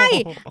ช่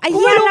ไอ้เ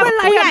หี้ยรู้เป็น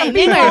ไรอ่ะไ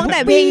ม่ร้องแต่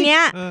เพลงเนี้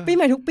ยปีใ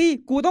หม่ทุกปี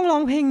กูต้องร้อ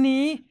งเพลง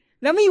นี้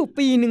แล้วไม่อยู่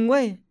ปีนึงเ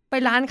ว้ยไป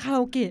ร้านคารา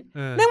โอเกะ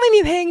แม่งไม่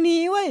มีเพลง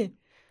นี้เว้ย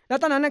แล้ว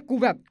ตอนนั้นน่ะกู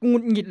แบบกูหงุ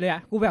ดหงิดเลยอ่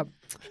ะกูแบบ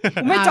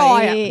กูไม่จอ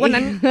ยอ่ะวัน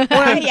นั้นกู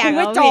ไ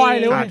ม่จอย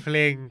เลยขาดเพ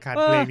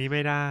ลงนี้ไ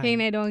ม่ได้เพลง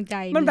ในดวงใจ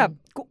มันแบบ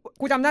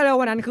กูจำได้เลย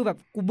วันนั้นคือแบบ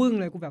กูบึ้ง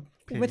เลยกูแบบ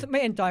กูไม่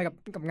เอนจอย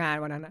กับงาน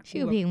วันนั้นอ่ะ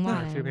ชื่อเพลงว่า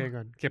ชื่อเพลงก่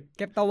อนเ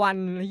ก็บตะวัน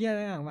อะไรเงี้ยอะไ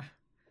รอย่างปะ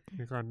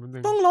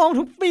ต้องร้อง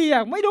ทุกปีอ่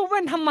ะไม่รู้เป็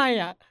นทำไม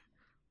อ่ะ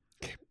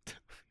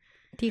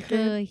ที่เค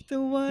ยตะ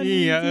วัน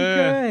ที่เ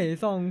คย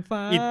ส่องฟ้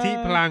าอิทธิ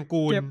พลาง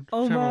กูลเก็บเอ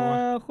ามา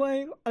ค่อย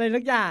อะไรสั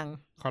กอย่าง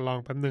ขอลอง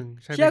แป๊บนึง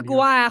เชื่อกู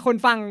ว่าคน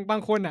ฟังบา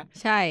งคนอ่ะ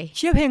ใช่เ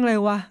ชื่อเพลงอะไร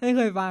วะไม่เ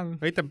คยฟัง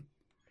เฮ้ยแต่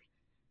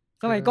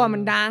สมัยก่อนมั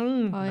นดัง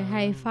ปล่อยใ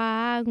ห้ฟ้า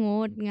ง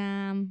ดงา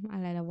มอะ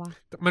ไรแล้ววะ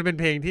มันเป็น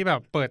เพลงที่แบบ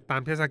เปิดตา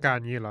มเทศกาล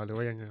นี้หรอหรือ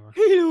ว่ายังไงวะ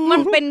มั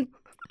นเป็น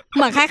เ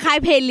หมือนคล้าย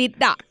ๆเพลย์ลิส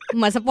ต์อ่ะเ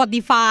หมือน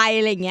Spotify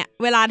อะไรเงี้ย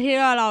เวลาที่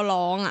เรา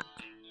ร้องอ่ะ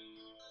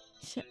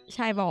ใ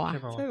ช่ป่าวะ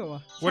ใช่ป่าว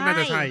ะว่าน่า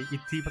จะใช่อิ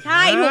ทธิใ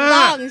ช่ถูก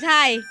ต้องใ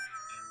ช่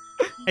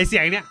ไอเสีย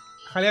งเนี้ย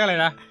เขาเรียกอะไร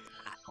นะ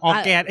ออก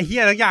แกนไอเหี้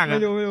ยทุกอย่างอ่ะไ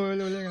ม่รู้เ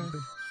รื่องอะไร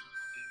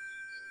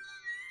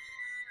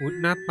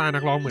หน้าตานั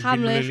กร้องเหมือนข้า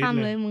มเ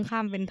ลยมึงข้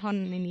ามเป็นท่อน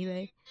ในนี้เล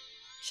ย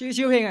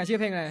ชื่อเพลงอ่ะชื่อ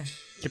เพลงอะไร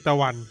เก็บตะ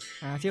วัน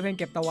ชื่อเพลง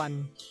เก็บตะวัน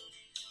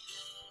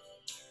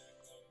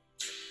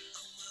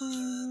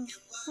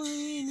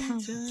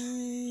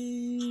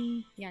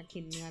อยากเ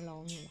ห็นเนื้อร้อ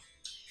งเลย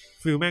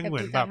ฟิลแม่งเหมื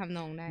อนแบบ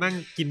นั่ง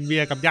กินเบี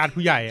ยร์กับญาติ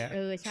ผู้ใหญ่อ่ะ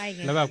ใช่ไ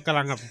งแล้วแบบกำ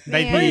ลังแบบได้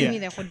ที่มี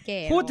แต่คนแก่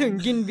พูดถึง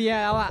กินเบียร์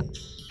แล้วอ่ะ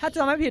ถ้าจ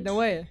ำไม่ผิดนะเ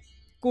ว้ย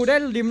กูได้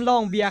ลิ้มลอ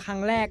งเบียร์ครั้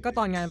งแรกก็ต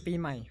อนงานปี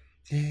ใหม่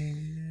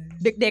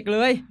เด็กๆเล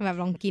ยแบบ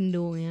ลองกิน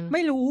ดูอย่างเงี้ยไ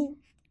ม่รู้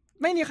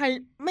ไม่มีใค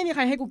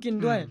รให้กูกิน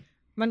ด้วย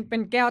มันเป็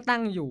นแก้วตั้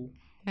งอยู่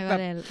แบบ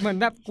เหมือน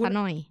แบบกู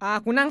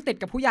กูนั่งติด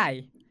กับผู้ใหญ่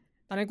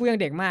ตอนนั้นกูยัง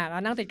เด็กมากแล้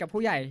วนั่งติดกับ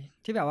ผู้ใหญ่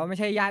ที่แบบว่าไม่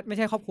ใช่ญาติไม่ใ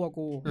ช่ครอบครัว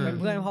กูเป็น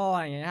เพื่อนพ่ออะ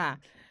ไรอย่างเงี้ยค่ะ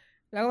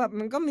แล้วแบบ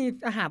มันก็มี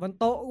อาหารบน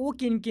โต๊ะกู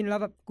กินแล้ว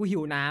แบบกูหิ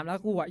วน้ำแล้ว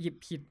กูหยิบ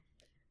ผิด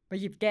ไป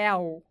หยิบแก้ว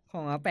ข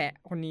องอาแปะ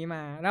คนนี้ม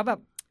าแล้วแบบ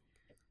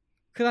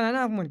คือตอนนั้น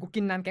เหมือนกู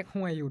กินน้ำแก๊กฮ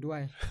วยอยู่ด้วย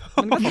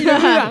มันก็สีเ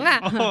หลืองอ่ะ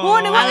กู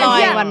นึกว่าไอ้เ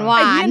หี้ยไ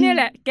อ้เหี้ยนี่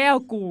แหละแก้ว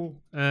กู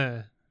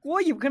กู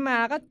หยิบขึ้นมา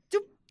แล้วก็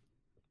จุ๊บ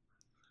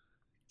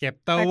เก็บ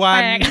ตะวั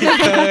น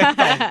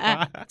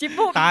จิ๊บ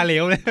ปุ๊บตาเหล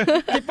วเลย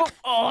จิ๊บปุ๊บ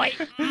โอ๊ย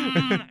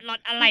รส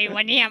อะไรว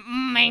ะเนี่ย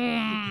ไ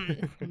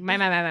ม่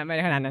ข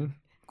นาดนั้น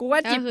กูว่า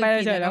จิบไป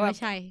เฉยแล้วแบบ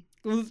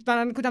ตอน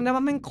นั้นกูจำได้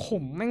ว่าแม่งข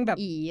มแม่งแบบ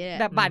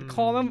บาดค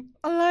อมัน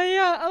อะไร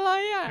อ่ะ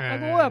แล้ว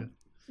กูแบบ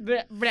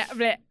แบ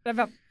ะแล้ว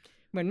แบบ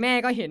เหมือนแม่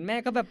ก็เห็นแม่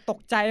ก็แบบตก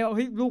ใจว่าเ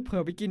ฮ้ยลูกเผล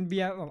อไปกินเบี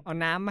ยร์เอา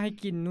น้ำมาให้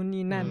กินนู่น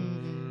นี่นั่น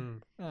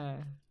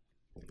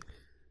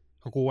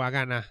ของกูว่า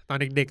กันนะตอน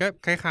เด็กๆก็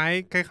คล้า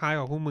ยๆ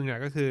กับพวกมึงอ่ะ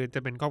ก็คือจะ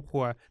เป็นครอบครั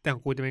วแต่ขอ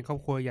งกูจะเป็นครอบ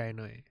ครัวใหญ่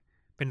หน่อย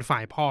เป็นฝ่า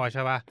ยพ่อใ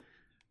ช่ป่ะ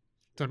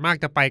ส่วนมาก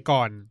จะไป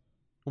ก่อน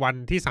วัน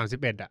ที่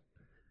31อ่ะ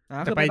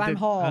จะไปบ้าน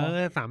พ่อ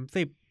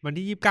30วัน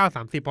ที่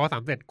29-30เพราะ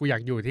31กูอยา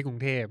กอยู่ที่กรุง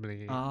เทพอะไรอย่า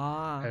งเงี้ย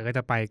ก็จ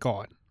ะไปก่อ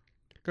น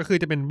ก็คือ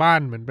จะเป็นบ้า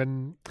นเหมือนเป็น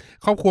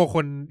ครอบครัวค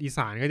นอีส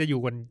านก็จะอ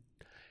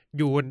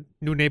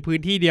ยู่ในพื้น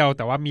ที่เดียวแ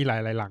ต่ว่ามีหล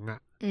ายๆหลังอ่ะ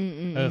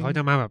เขาจ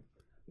ะมาแบบ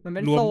มันเ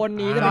ป็นโซน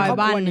นี้จะเป็นครอบ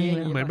ครัวนี้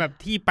เหมือนแบบ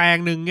ที่แปลง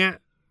นึงเนี้ย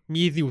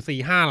มีอยู่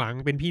 4-5 หลัง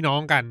เป็นพี่น้อ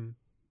งกัน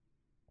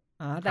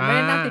แต่ไม่ไ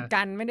ด้นั่งติด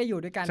กันไม่ได้อยู่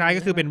ด้วยกันใช่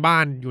ก็คือเป็นบ้า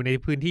นอยู่ใน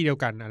พื้นที่เดียว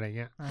กันอะไรเ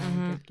งี้ย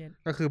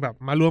ก็คือแบบ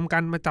มารวมกั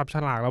นมาจับฉ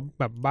ลากแล้ว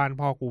แบบบ้าน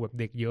พ่อกูแบบ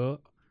เด็กเยอะ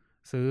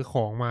ซื้อข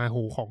องมา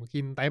ของ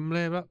กินเต็มเล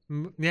ยว่า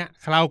เนี่ย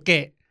คาราโอเก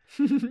ะ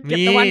เก็บ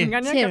ตะวันเหมือนกั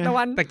นเนี่ยเก็บตะ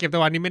วันแต่เก็บต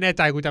ะวันนี้ไม่แน่ใ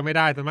จกูจำไม่ไ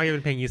ด้ส่วนมากจะเ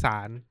ป็นเพลงอีสา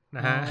นน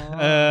ะฮะ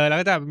แล้ว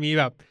ก็จะมี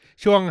แบบ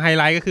ช่วงไฮ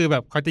ไลท์ก็คือแบ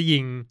บเขาจะยิ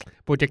ง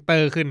โปรเจคเตอ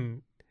ร์ขึ้น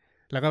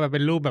แล้วก็แบบเ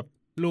ป็นรูป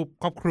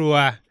ครอบครัว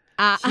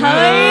เ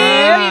ฮ้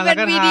ยมีเป็น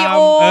วิดีโอ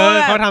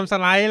เขาทำส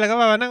ไลด์แล้วก็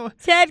แบบนั่ง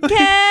เช็ดแ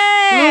ค่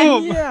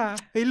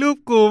รูป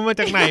กูมา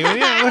จากไหนวะเ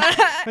นี่ย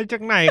มาจา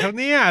กไหนครับ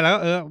เนี่ยแล้ว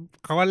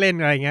เขาก็เล่น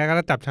อะไรเงี้ยก็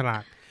จับฉลา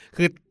ก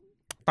คือ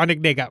ตอน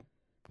เด็กๆอ่ะ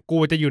กู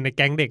จะอยู่ในแ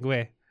ก๊งเด็กเว้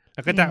ยแ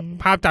ล้วก็จะ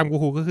ภาพจำ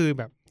กูก็คือ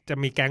แบบจะ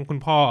มีแก๊งคุณ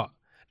พ่อ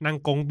นั่ง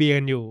กงเบียร์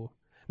กันอยู่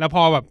แล้วพ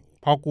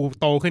อกู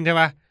โตขึ้นใช่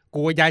ป่ะกู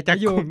ก็ย้ายจาก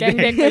อยู่แก๊ง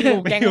เด็กไปอยู่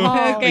แก๊งพ่อ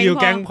อยู่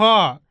แก๊งพ่อ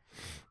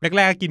แ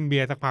รกๆกินเบี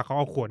ยร์สักพักเขาเ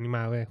อาขวดนี้ม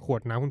าเว้ยขว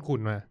ดน้ำขุ่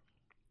นๆมา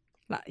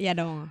ละยา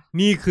ดอง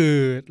นี่คือ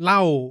เหล้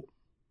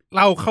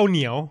าข้าวเห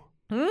นียว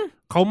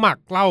เขาหมัก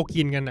เหล้า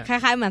กินกันอ่ะคล้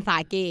ายๆเหมือนสา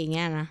เกอย่างเ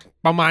งี้ยนะ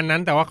ประมาณนั้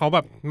นแต่ว่าเขาแบ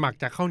บหมัก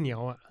จากข้าวเหนีย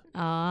วอ่ะ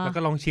แล้วก็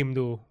ลองชิม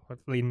ดู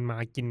ลินมา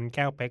กินแ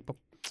ก้วเป๊กแบบ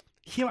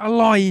เคี้ยวอ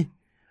ร่อ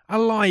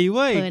ยเ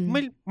ว้ยไ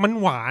ม่มัน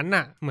หวาน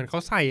อ่ะเหมือนเขา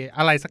ใส่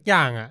อะไรสักอ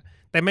ย่างอ่ะ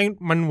แต่ไม่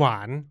มันหวา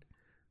น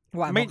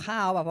ไม่ข้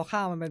าวแบบเพราะข้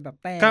าวมันเป็นแบบ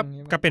แป้ง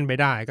ก็เป็นไป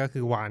ได้ก็คื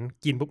อหวาน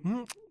กินปุ๊บ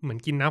เหมือน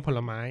กินน้ำผล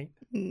ไม้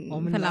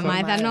ผลไม้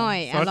ซะหน่อย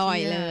อร่อย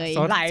เลย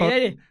ไหลเลย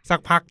ดิสัก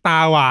พักตา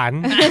หวาน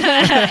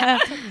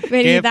เป็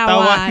นตาห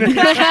วาน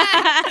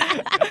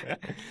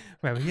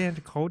แบบนี้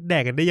เขาแด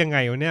กกันได้ยังไง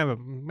วะเนี่ยแบบ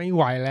ไม่ไ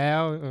หวแล้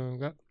ว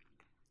ก็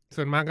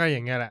ส่วนมากก็อย่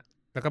างเงี้ยแหละ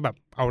แล้วก็แบบ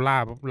เอาล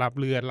าบ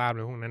เลือดลาบอะไ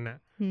รพวกนั้นนะ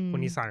คน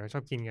อีสานเขาช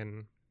อบกินกัน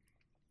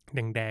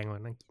แดงๆว่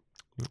ะนั่ง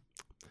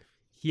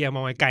เฮียม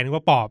องไกลนึก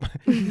ว่าปอบ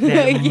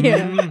เฮีย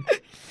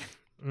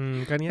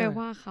ก็เนี้ยแปล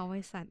ว่าเขาไ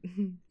อ้สัตว์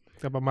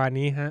ก็ประมาณ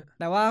นี้ฮะ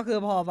แต่ว่าคือ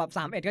พอแบบ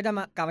31ก็จะม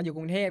ากลับมาอยู่ก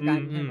รุงเทพกัน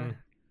ใช่ไหม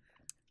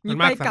มี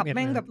ไปกลับแ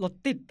ม่งแบบรถ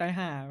ติดไป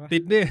หาติ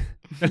ดดิ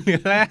เหลื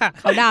อแล้ว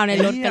เขาดาวใน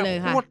รถกันเลย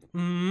ค่ะ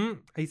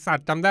ไอสัต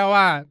ว์จำได้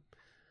ว่า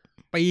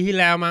ปีที่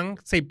แล้วมั้ง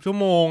10 ชั่ว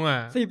โมงอ่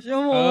ะ10 ชั่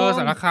วโมงส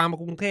ารคามมา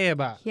กรุงเทพ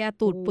อ่ะเฮีย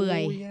ตูดเปื่อ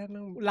ย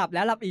หลับแ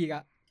ล้วหลับอีกอ่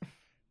ะ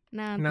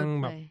นั่ง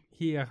แบบเ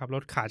ฮียขับร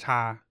ถขาช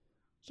า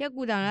เฮีย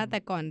กูจำได้แต่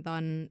ก่อนตอ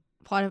น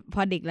พ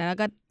อเด็กแล้ว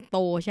ก็โต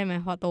ใช่ไหม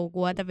พอโตกู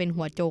ว่าจะเป็น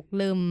หัวโจก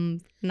เริ่ม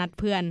นัด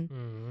เพื่อน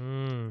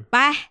ไป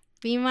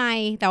ปีใหม่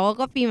แต่ว่า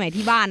ก็ปีใหม่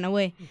ที่บ้านนะเ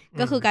ว้ย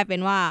ก็คือกลายเป็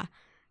นว่า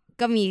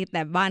ก็มีแ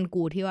ต่บ้าน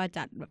กูที่ว่า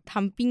จัดแบบท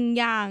ำปิ้ง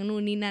ย่างนู่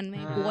นนี่นั่นแ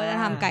ม่กูก็จะ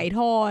ทำไก่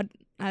ทอด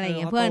อะไรเ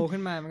งี้ยเพื่อน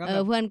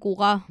เพื่อนกู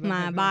ก็ม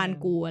าบ้าน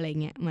กูอะไร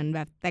เงี้ยเหมือนแบ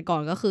บแต่ก่อ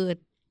นก็คือ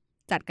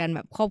จัดกันแบ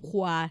บครอบค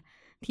รัว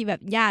ที่แบ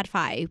บญาติ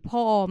ฝ่ายพ่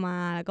อมา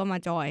แล้วก็มา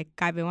จอย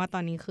กลายเป็นว่าตอ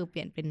นนี้คือเป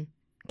ลี่ยนเป็น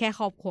แค่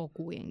ครอบครัว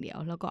กูอย่างเดียว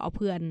แล้วก็เอาเ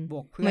พื่อน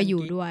มาอ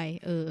ยู่ด้วย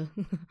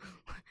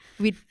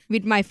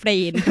with my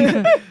friend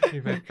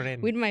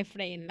with my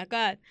friend แล้ว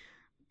ก็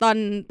ต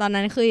อน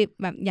นั้นคือ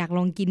แบบอยากล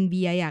องกินเ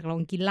บียร์อยากลอ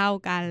งกินเหล้า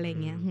กันอะไร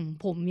เงี้ย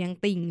ผมยัง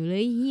ติ่งอยู่เล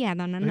ยเฮีย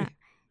ตอนนั้นอ่ะ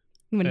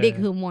เหมือนเด็ก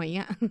คือหมอย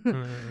อ่ะ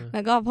แ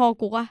ล้วก็พ่อ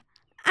กูก็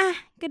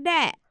ก็แด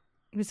ะ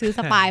ไปซื้อส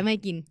ปายไม่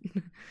กิน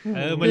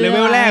มันเลเว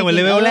ลแรกมันเ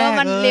ลเวลแรก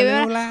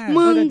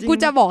มึงกู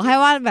จะบอกให้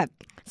ว่าแบบ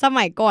ส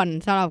มัยก่อน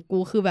สำหรับกู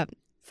คือแบบ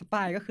สป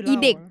ายก็คืออี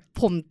เด็ก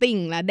ผมติ่ง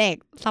แล้วเด็ก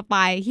สป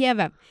ายเฮีย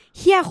แบบ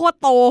เฮียโคตร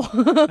โต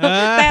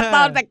แ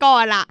ต่ก่อ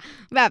นอะ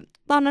แบบ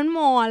ตอนนั้นม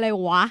ออะไร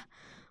วะ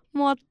ม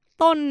อ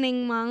ต้นเอง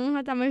มั้งถ้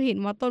าจำไม่ผิด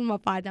มอต้นมอ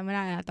ปลายจำไม่ไ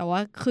ด้นะแต่ว่า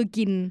คือ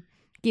กิน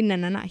อั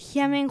นนั้นอะเฮี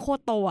ยแม่งโคต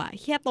รโตอะ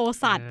เฮียโต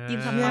สัตว์กิน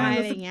สปายอ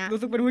ะไรเงี้ยรู้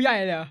สึกเป็นผู้ใหญ่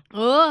เลย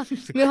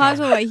มีความ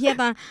สวยเฮีย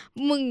ตอน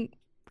มึง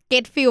เก็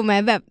ตฟิลไหม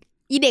แบบ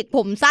อีเด็กผ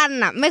มสั้น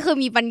อะไม่เคย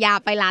มีปัญญา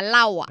ไปร้านเห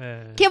ล้าอะ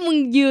แค่มึง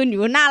ยืนอยู่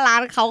หน้าร้า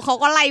นเขา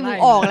ก็ไล่มึง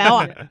ออกแล้ว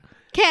อะ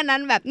แค่นั้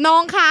นแบบน้อ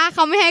งคะเข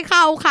าไม่ให้เ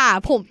ข้าค่ะ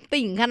ผม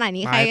ติ่งขนาด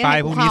นี้ใครไป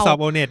พรุ่งนี้สอบ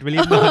โอเน็ตไปรีบ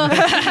มา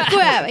กู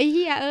แบบไอ้เ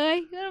หี้ย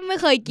ไม่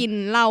เคยกิน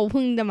เหล้าเ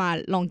พิ่งจะมา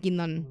ลองกิน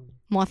ตอน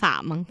ม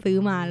.3 มั้งซื้อ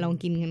มาลอง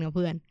กินกันกับเ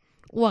พื่อน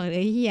อ้วกเล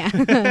ยเหี้ย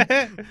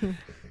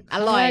อ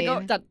ร่อยก็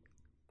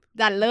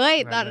จัดเลย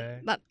ตั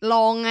ดล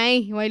องไง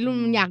วัยรุ่น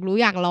มันอยากรู้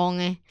อยากลอง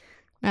ไง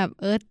แบบ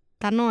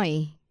ตาหน่อย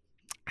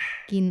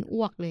กิน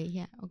อ้วกเลยเ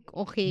หี้ยโ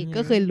อเค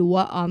ก็เคยรู้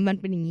ว่ามัน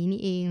เป็นอย่างนี้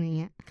นี่เองอะไร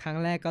เงี้ยครั้ง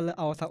แรกก็เลย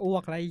เอาซะอ้ว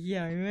กอะไรเหี้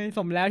ยส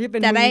มแล้วที่เป็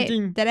นมึงจริ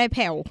งจะได้แ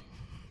ผ่ว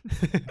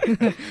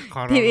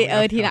ที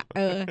ทีละ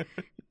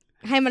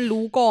ให้มัน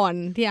รู้ก่อน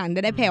ทีหลังจ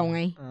ะได้แผ่วไ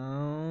ง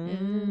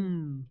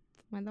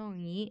มันต้องอย่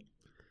างนี้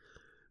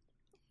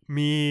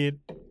มี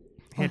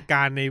เหตุก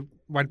ารณ์ใน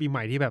วันปีให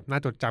ม่ที่แบบน่า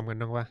จดจำกัน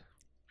บ้างวะ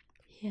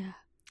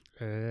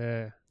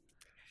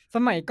ส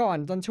มัยก่อน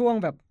จนช่วง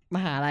แบบม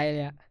หาลัยเล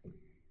ยอะ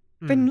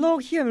เป็นโรค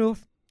เหี้ยไม่รู้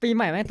ปีใ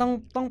หม่ไม่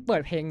ต้องเปิ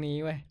ดเพลงนี้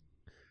เว้ย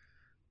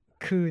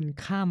คืน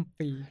ข้าม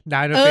ปี ดา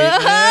วน์โหลดฟรี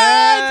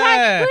ใช่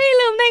เฮ้ย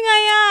ลืมได้ไง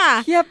อ่ะ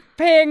เทียบ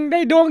เพลงได้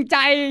ดวงใจ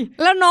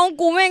แล้วน้อง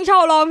กูแม่งชอ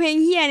บร้องเพลง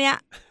เฮียเนี้ย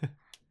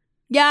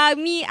อยาก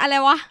มีอะไร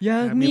วะอย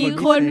ากมี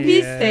คนพิ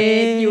เศ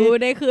ษอยู่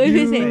ในคืน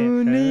พิเศษ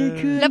ใน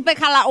คืน แล้วไป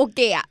คาราโอเ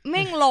กะแ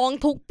ม่งร้อง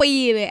ทุกปี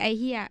เลยไอ้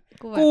เฮีย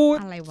กู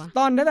อะไรวะต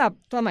อนนั้นแบบ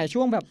สมัย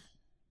ช่วงแบบ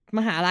ม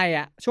หาลัย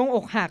อ่ะช่วงอ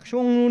กหักช่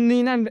วงนู้น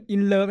นี่นั่นอิ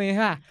นเลิฟไง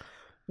ค่ะ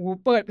โอ้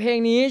เปิดเพลง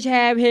นี้แช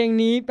ร์เพลง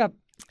นี้แบบ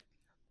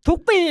ทุก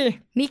ปี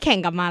นี่แข่ง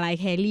กับมาลาย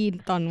แครี่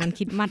ตอนวันค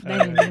ริสต์มาสได้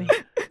เลย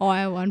All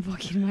I want for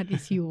Christmas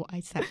is you ไอ้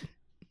สัส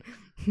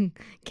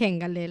แข่ง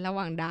กันเลยระห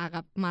ว่างดา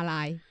กับมาล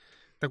าย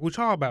แต่กูช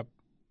อบแบบ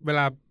เวล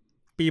า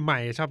ปีใหม่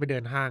ชอบไปเดิ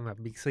นห้างแบบ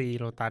บิ๊กซี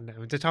โลตัส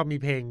มันจะชอบมี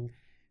เพลง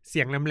เสี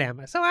ยงแหลม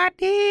ๆสวัส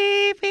ดี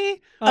พี่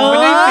มัน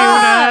ได้ฟิล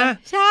นะ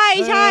ใช่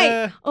ใช่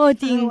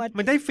จริง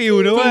มันได้ฟิล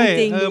ด้วย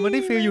มันไ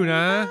ด้ฟิลอยู่น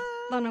ะ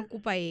ตอนนั้นกู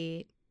ไป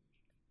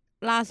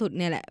ล่าสุด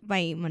เนี่ยแหละไป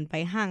เหมือนไป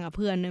ห้างกับเ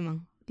พื่อนด้วยมั้ง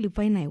หรือไป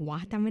ไหนวะ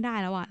จำไม่ได้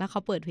แล้วอะแล้วเข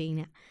าเปิดเพลงเ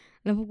นี่ย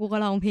แล้วพวกกูก็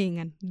ร้องเพลง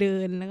กันเดิ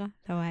นแล้วก็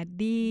สวัส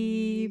ดี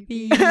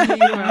พี่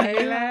ใหม่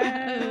แล้ว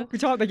กู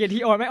ชอบแต่เกียร์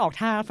ที่ออนไม่ออก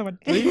ท่าสวัส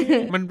ดี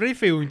มันได้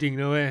ฟิลจริง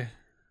ๆนะเว้ย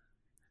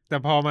แต่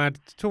พอมา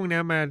ช่วงนี้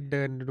มาเ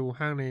ดินดู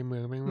ห้างในเมื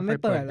องมันไม่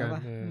เปิดแล้ว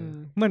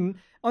เหมือน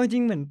เอาจริ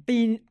งเหมือน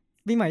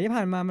ปีใหม่ที่ผ่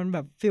านมามันแบ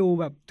บฟิล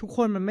แบบทุกค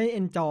นมันไม่เ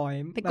อนจอย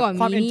แต่ก่อน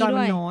ความเอนจอย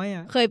มันน้อย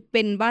อ่ะเคยเ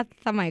ป็นบ้า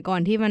สมัยก่อน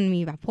ที่มัน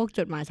มีแบบพวกจ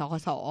ดหมายสค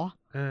ส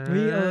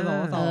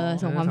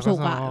ส่งความสุข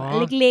อ่ะ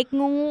เล็ก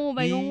ๆงูไป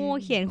งู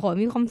เขียนขอ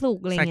มีความสุข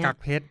อะไรเงี้ยใส่กัก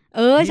เพชร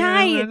ใช่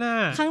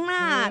ข้างห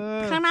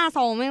น้าซ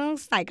องไม่ต้อง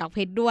ใส่กักเพ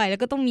ชรด้วยแล้ว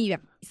ก็ต้องมีแบ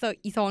บ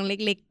อีซองเ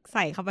ล็กๆใ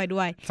ส่เข้าไป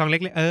ด้วยซองเล็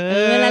กๆ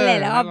นั่นแหละ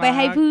แล้วเอาไปใ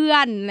ห้เพื่อ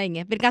นอะไรเ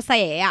งี้ยเป็นกระแส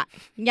อ่ะ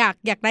อ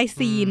ยากได้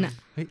ซีนอ่ะ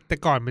แต่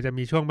ก่อนมันจะ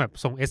มีช่วงแบบ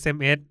ส่ง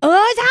SMS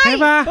ใช่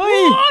ป่ะ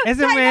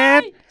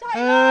SMS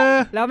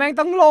แล้วแม่ง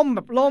ต้องล่มแ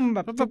บ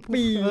บทุก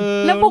ปี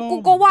แล้วพวกกู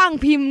ก็ว่าง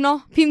พิมพ์เนาะ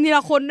พิมพ์ทีล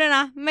ะคนด้วยน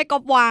ะไม่ก๊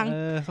อปวาง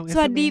ส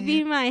วัสดีปี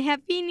ใหม่แฮ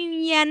ปปี้นิว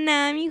เยียร์นะ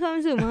มีความ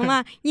สุขมา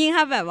กๆยิ่งถ้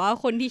าแบบว่า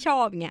คนที่ชอ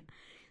บเงี้ย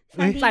ส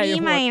วัสดีปี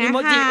ใหม่นะ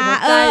คะ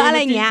อะไร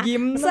เงี้ย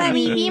สวัส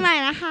ดีปีใหม่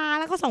นะคะ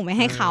แล้วก็ส่งไปใ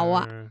ห้เขา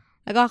อ่ะ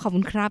แล้วก็ขอบคุ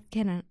ณครับแ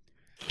ค่นั้น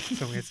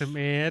ส่ง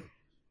SMS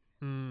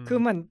คือ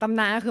เหมือนตำ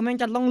นานคือแม่ง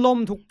จะต้องล่ม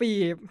ทุกปี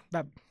แบ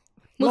บ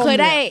มึงเคย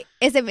ได้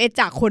SMS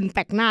จากคนแป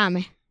ลกหน้าไหม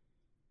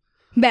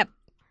แบบ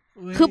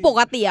คือปก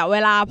ติอะเว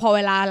ลา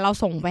เรา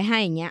ส่งไปให้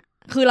อย่างเงี้ย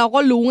คือเราก็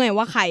รู้ไง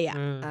ว่าใครอะ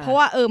เพราะ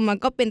ว่ามัน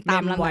ก็เป็นตา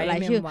มลำดับรา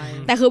ยชื่อ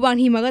แต่คือบาง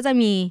ทีมันก็จะ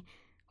มี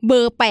เบอ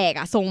ร์แปลก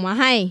อะส่งมา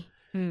ให้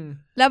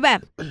แล้วแบบ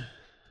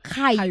ใค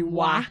ร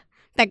วะ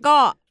แต่ก็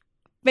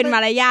เป็นมา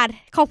รยาท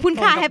ขอบคุณ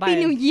ค่ะแฮปปี้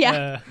นิวเยียร์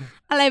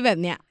อะไรแบบ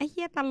เนี้ยไอ้เ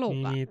หี้ยตลก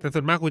อะแต่ส่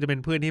วนมากกูจะเป็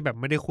นเพื่อนที่แบบ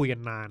ไม่ได้คุยกั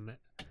นนานนะ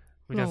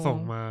มันจะส่ง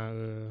มา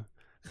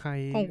ใคร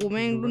ของกูแ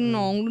ม่งรุ่น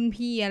น้องรุ่น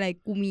พี่อะไร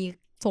กูมี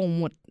ส่ง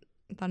หมด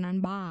ตอนนั้น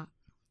บ้า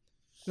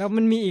แล้ว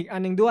มันมีอีกอั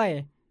นนึงด้วย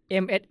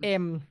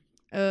MSM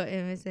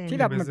MSN ที่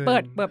แบบเหมือนเปิ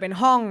ดเป็น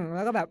ห้องแ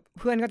ล้วก็แบบ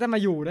เพื่อนก็จะมา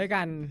อยู่ด้วย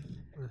กัน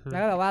แล้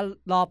วก็แบบว่า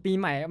รอปี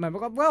ใหม่เหมือน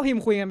ก็พิม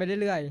พ์คุยกันไป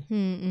เรื่อย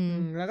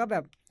ๆแล้วก็แบ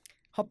บ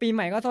พอปีให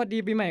ม่ก็สวัสดี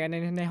ปีใหม่กัน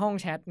ในห้อง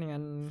แชทอย่าง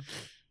นั้น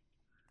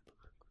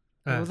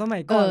สมั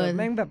ยก่อนแ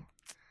ม่งแบบ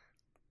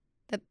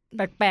แ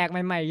ปลกๆ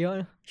ใหม่ๆเยอะ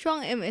ช่วง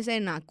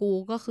MSN น่ะกู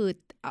ก็คือ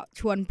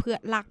ชวนเพื่อน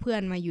ลากเพื่อ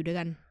นมาอยู่ด้วย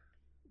กัน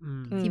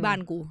ที่บ้าน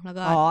กูแล้ว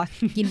ก็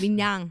กินปิ้ง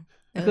ย่าง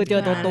คือเจ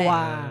อตัว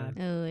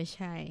ใ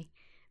ช่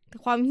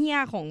ความเหี้ย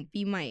ของ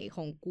ปีใหม่ข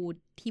องกู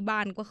ที่บ้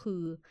านก็คื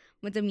อ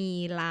มันจะมี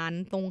ร้าน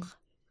ตรง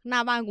หน้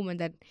าบ้านกูมัน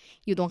จะ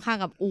อยู่ตรงข้าง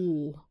กับอู่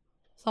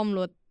ซ่อม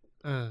รถ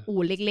อู่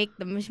เล็กๆแ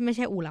ต่ไม่ใ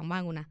ช่อู่หลังบ้า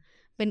นกูนะ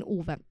เป็น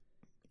อู่แบบ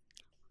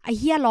ไอ้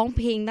เหี้ยร้องเ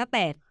พลงตั้งแ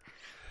ต่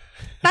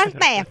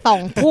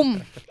20:00 น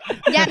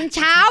ยันเ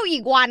ช้าอี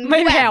กวันไ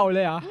ม่แผ่วเล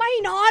ยเหรอไม่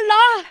นอนเหร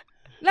อ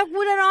แล้วกู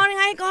จะนอนยัง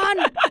ไงก่อน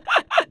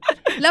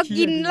แล้ว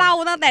กินเหล้า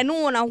ตั้งแต่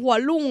นู่นหัว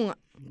ลุ่ง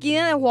กิน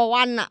ตั้งแต่หัว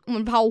วันเหมื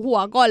อนเผาหัว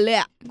ก่อนเลย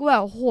กูแบ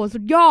บโหสุ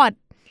ดยอด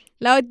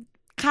แล้ว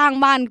ข้าง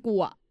บ้านกู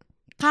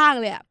ข้าง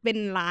เลยเป็น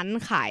ร้าน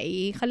ขาย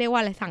เขาเรียกว่า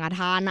อะไรสังฆ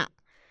ทาน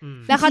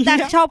แล้วเขาจะ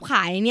ชอบข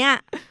ายเนี่ย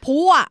พุ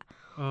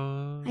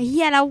ไอ้เ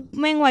หี้ยแล้ว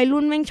แม่งวัย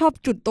รุ่นแม่งชอบ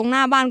จุดตรงหน้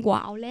าบ้านกู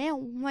เอาแล้ว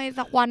ไม่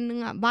สักวันนึง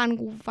บ้าน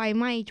กูไฟ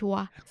ไหม้ชัว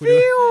ร์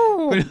ฟิว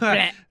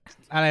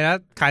อะไรนะ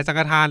ขายสัง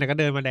ฆทานเนี่ยก็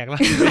เดินมาแดกแล้ว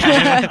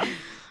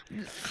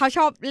เขาช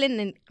อบเล่น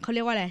เขาเรี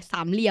ยกว่าอะไรส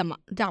ามเหลี่ยม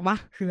จักปะ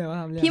คืออะไรวะ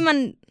สามเหลี่ยมที่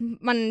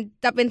มัน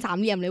จะเป็นสาม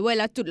เหลี่ยมเลยเว้ย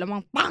แล้วจุดแล้วมั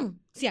นปัง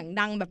เสียง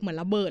ดังแบบเหมือน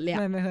ระเบิดเลย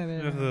ไม่เคย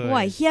โอ้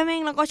ยเฮี้ยแม่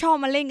งแล้วก็ชอบ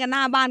มาเล่นกันหน้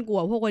าบ้านกู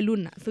พวกวัยรุ่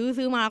น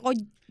ซื้อมาแล้วก็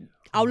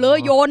เอาเลย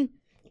โยน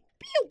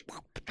ปิ้ว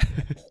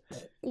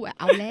กู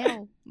เอาแล้ว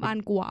บ้าน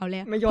กูเอาแ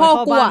ล้วพ่อ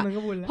ก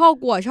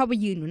ลัวชอบไป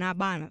ยืนอยู่หน้า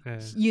บ้านแบบ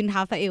ยืนเท้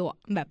าสะเอว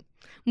แบบ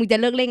มึงจะ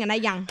เลิกเล่นกันได้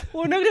ยังกู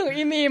นึกถึง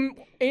อีม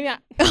ไอเนี่ย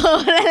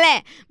นั่นแหละ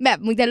แบบ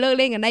มึงจะเลิก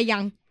เล่นกันได้ยั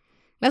ง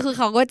แล้วคือเ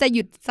ขาก็จะห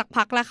ยุดสัก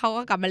พักแล้วเขา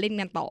ก็กลับมาเล่น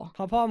กันต่อพ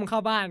อพ่อมึงเข้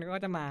าบ้านก็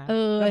จะมา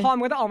แล้วพ่อมึ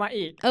งก็ต้องออกมา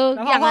อีกแ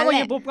ล้วพอพ่อมึง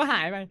อยู่ปุ๊บก็ห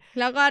ายไป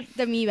แล้วก็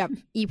จะมีแบบ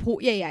อีพุ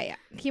ใหญ่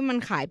ๆที่มัน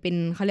ขายเป็น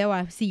เขาเรียกว่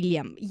าสี่เหลี่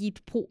ยมอี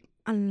พุ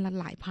อันละ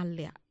หลายพันเ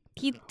ลย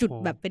ที่จุด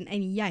แบบเป็นไอ้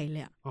นี้ใหญ่เล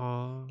ย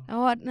แล้ว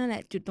นั่นแหล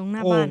ะจุดตรงหน้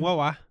าบ้านโอ่งว่า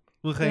วะ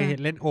มึงเคยเห็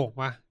นเล่นโอ่ง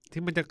ปะ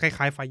ที่มันจะค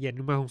ล้ายๆไฟเย็น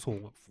ขึ้นมาสูง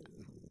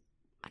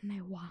อันไหน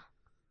วะ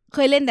เค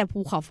ยเล่นแต่ภู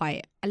เขาไฟ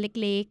อันเ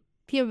ล็ก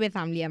ๆที่มันเป็นส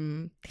ามเหลี่ยม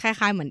คล้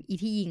ายๆเหมือนอี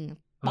ที่ยิง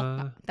ปอก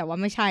แต่ว่า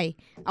ไม่ใช่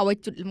เอาไว้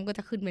จุดแล้วมันก็จ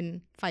ะขึ้นเป็น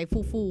ไฟ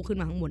ฟู่ๆขึ้น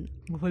มาข้างบน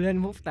กูเล่น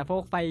แต่พว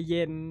กไฟเ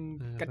ย็น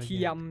กระเที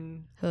ยม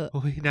โ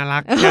อ้ยน่ารั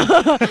ก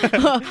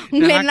มึ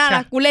งเล่นน่า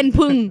รักกูเล่น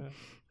พึ่ง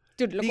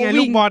จุดแล้วก็วิ่ง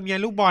ลูกบอลไง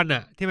ลูกบอลอ่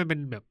ะที่มันเป็น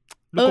แบบ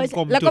ลูกก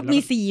ลมๆแล้วก็มี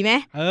สีไหม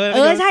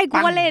ใช่กู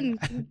ก็เล่น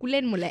กูเ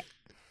ล่นหมดแหละ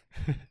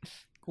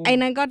ไอ้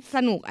นั้นก็ส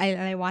นุกอะ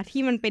ไรวะ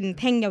ที่มันเป็น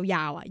แท่งยา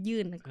วๆอ่ะยื่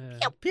น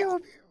เพี้ยว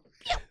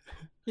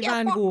ที่บ้า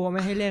นกูไ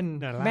ม่ให้เล่น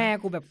แม่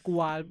กูแบบกลั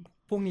ว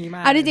พวกนี้ม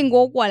ากที่จริงกู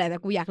กลัวแหละแต่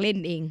กูอยากเล่น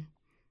เอง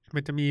มั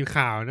นจะมี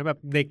ข่าวนะแบบ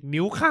เด็ก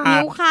นิ้วขา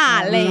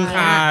ดอะไรข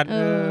าด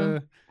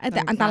แ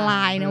ต่อันตร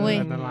ายนะเว้ย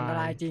อันต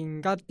รายจริง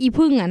ก็อี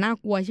พึ่งอ่ะน่า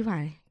กลัวใช่ป่ะ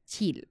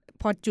ฉีด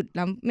พอจุดแ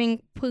ล้วแม่ง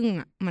พึ่ง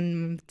อ่ะมัน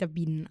จะ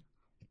บิน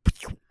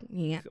อ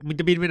ย่างเงี้ยมัน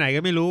จะบินไปไหนก็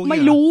ไม่รู้ไ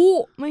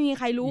ม่มีใ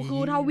ครรู้คื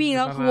อถ้าวิ่งแ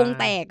ล้วคือวง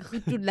แตกคือ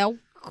จุดแล้ว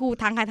คือ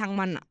ทางใครทาง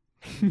มันอ่ะ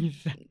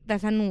แต่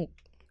สนุก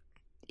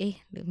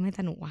หรือไม่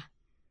สนุกวะ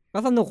ก็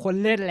สนุกคน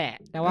เล่นแหละ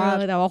แต่ว่า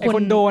ค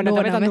นโดน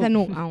จะไม่ส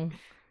นุกเอา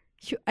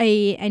ไ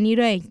อ้นี้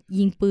ด้วย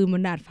ยิงปืนบ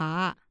นดาดฟ้า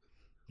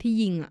ที่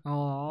ยิงอ่ะอ๋อ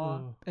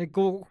ไอ้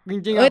กูจ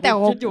ริงๆแต่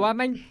คิดอยู่ว่าแ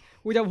ม่ง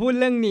กูจะพูด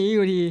เรื่องนี้อ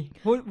ยู่ดี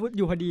พูดอ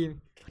ยู่พอดี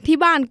ที่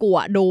บ้านกู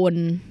อ่ะโดน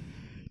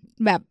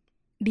แบบ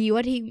ดีว่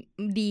า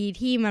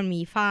ที่มัน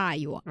มีฝ้า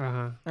อยู่อ่ะ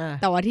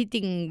แต่ว่าที่จ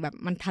ริงแบบ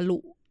มันทะลุ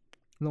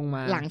ลงม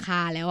าหลังค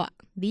าแล้วอ่ะ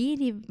ดี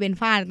ที่เป็น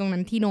ฝ้าตรงนั้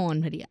นที่นอน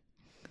พอดีอ่ะ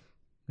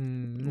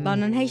ตอน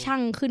นั้นให้ช่า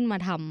งขึ้นมา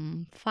ท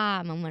ำฝ้า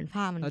มันเหมือน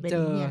ฝ้ามันเป็น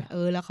เนี่ย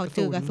แล้วเขาเจ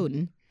อกระสุน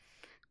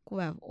กู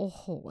แบบโอ้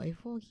โหไอ้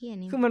พวกเหี้ย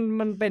นี่คือ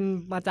มันเป็น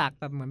มาจาก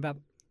แบบเหมือนแบบ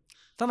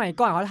สมัย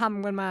ก่อนเขาท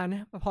ำกันมาเนี่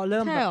ยพอเ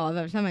ริ่มใช่หรอแ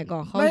บบสมัยก่อ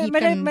นเขาไ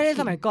ม่ได้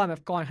สมัยก่อนแบ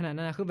บก่อนขนาด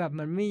นั้นนะคือแบบ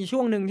มันมีช่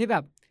วงนึงที่แบ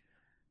บ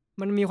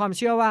มันมีความเ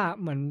ชื่อว่า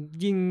เหมือน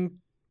ยิง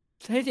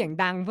ให้เสียง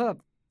ดังเพื่อแบบ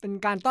เป็น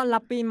การต้อนรั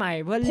บปีใหม่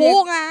เพื่อ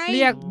เ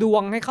รียกดว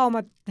งให้เข้าม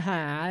าห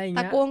าอะไรอย่างเ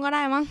งี้ยตะโกนก็ไ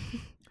ด้มั้ง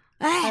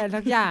อะไร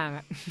ทักอย่าง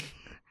อ่ะ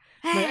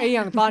เหมือนไอ้อ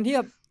ย่างตอนที่แ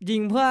บบยิ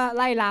งเพื่อไ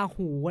ล่รา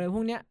หูอะไรพ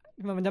วกเนี้ย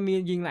มันจะมี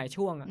ยิงหลาย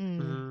ช่วงอ่ะ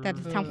แต่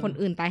ทำคน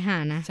อื่นตายห่า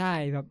นะใช่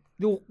แบบ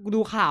ดู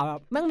ข่าวแบ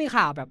บมันมี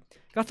ข่าวแบบ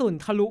กระสุน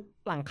ทะลุ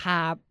หลังคา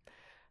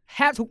แท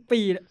บทุกปี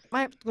ไ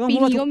ม่ต้องพู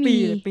ดว่าทุก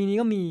ปีนี้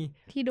ก็มี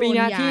ปี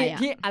นี้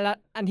ที่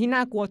อันที่น่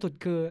ากลัวสุด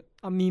คือ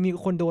มี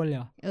คนโดนเลย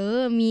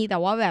มีแต่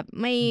ว่าแบบ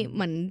ไม่เห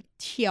มือน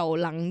เฉี่ยว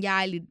หลังยา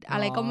ยหรืออะ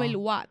ไรก็ไม่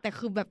รู้อะแต่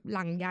คือแบบห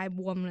ลังยายบ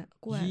วมเลย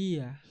กูเ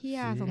หี้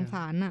ยสงส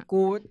ารอะ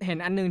กูเห็น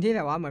อันนึงที่แ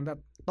บบว่าเหมือนแบบ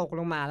ตก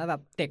ลงมาแล้วแบ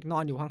บเด็กนอ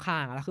นอยู่ข้า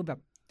งๆแล้วคือแบบ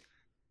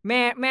แ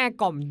ม่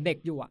กล่อมเด็ก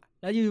อยู่อะ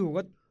แล้วอยู่ๆ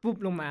ก็ปุ๊บ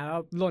ลงมาแล้ว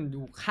หล่นอ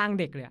ยู่ข้าง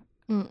เด็กเลยอะ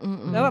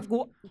แล้วแบบ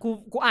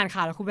กูอ่านข่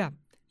าวแล้วกูแบบ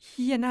เ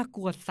หี้ยน่าก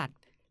ลัวสัตว์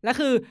แล้ว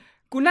คือ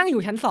กูนั่งอ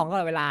ยู่ชั้น2ต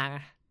ลอดเวลาไง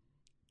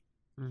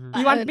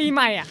อีวันปีใ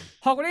หม่อ่ะ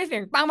พอกูได้เสีย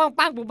งปังปุ๊บ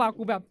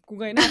กูแบบกู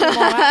เงยหน้าม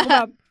องแล้วกู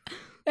แบบ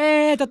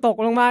จะตก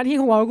ลงมาที่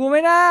หัวกูไ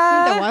ม่ได้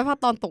แต่ว่าพอ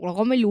ตอนตกเรา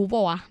ก็ไม่รู้ป่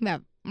ะวะแบบ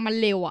มัน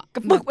เร็วอ่ะกร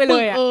ะปึกไปเล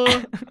ยอ่ะ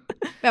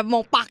แบบม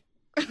องปัก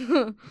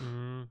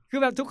คือ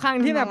แบบทุกครั้ง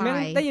ที่แบบแม่ง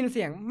ได้ยินเ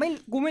สียง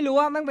กูไม่รู้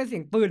ว่าแม่งเป็นเสี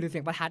ยงปืนหรือเสี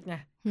ยงประทัดไง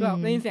คือแบบ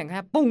ได้ยินเสียงแค่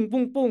ปุ้ง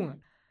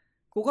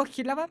กูก็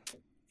คิดแล้วว่า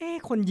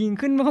คนยิง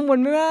ขึ้นมาข้างบน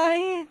ไม่ได้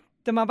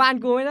จะมาบ้าน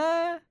กูไหมนะ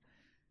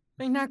ไ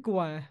ม่น่ากลั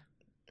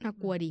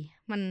วดิ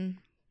มัน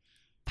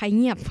ภัยเ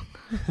งียบ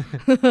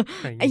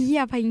ไอ้เหี้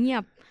ยภัยเงีย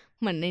บ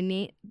เหมือนใน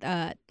นี้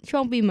ช่ว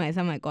งปีใหม่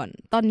สมัยก่อน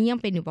ตอนนี้ยัง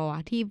เป็นอยู่ปะวะ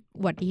ที่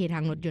อุบัติเหตุท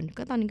างรถยนต์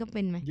ก็ตอนนี้ก็เ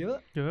ป็นไหมเยอะ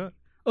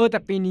แต่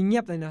ปีนี้เงี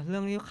ยบเลยนะเรื่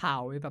องที่ข่าว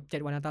แบบ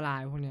7 วันอันตราย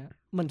พวกเนี้ย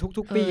เหมือน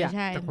ทุกปีอ่ะ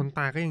แต่คนต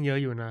ายก็ยังเยอะ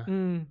อยู่นะ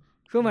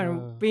คือเหมือน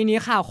ปีนี้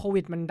ข่าวโค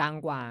วิดมันดัง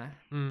กว่า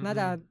น่า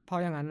จะพอ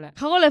อย่างนั้นแหละเ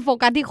ขาก็เลยโฟ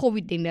กัสที่โค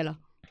วิดเองเดียวเหรอ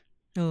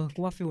กู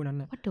ว่าฟิลนั้น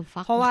น่ะ What the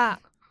fuck เพราะว่า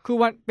คือ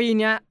วันปี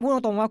เนี้ยพูด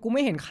ตรงๆว่ากูไ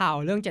ม่เห็นข่าว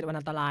เรื่อง7 วัน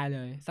อันตรายเล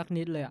ยสัก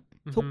นิดเลยอ่ะ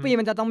ทุกปี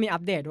มันจะต้องมีอั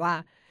ปเดตว่า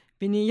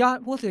ปีนี้ยอด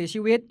ผู้เสีย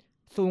ชีวิต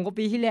สูงกว่า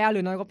ปีที่แล้วหรื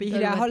อน้อยกว่าปี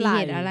ที่แล้วเท่าไหร่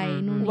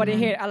อุบัติ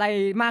เหตุอะไร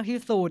มากที่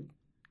สุด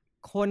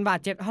คนบาด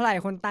เจ็บเท่าไหร่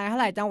คนตายเท่า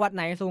ไหร่จังหวัดไ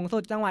หนสูงสุ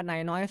ดจังหวัดไหน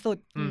น้อยสุด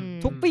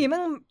ทุกปีมั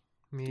น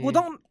กู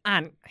ต้องอ่า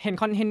นเห็น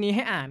คอนเทนต์นี้ใ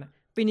ห้อ่าน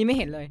ปีนี้ไม่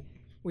เห็นเลย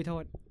อุ้ยโท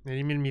ษใน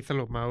นี้มันมีส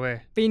รุปมาเว้ย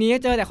ปีนี้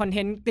เจอแต่คอนเท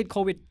นต์ติดโค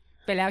วิด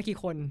ไปแล้วกี่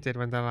คน7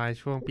 วันอันตราย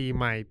ช่วงปีใ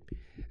หม่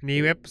นี่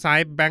เว็บไซ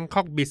ต์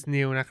Bangkok Biz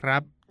News นะครั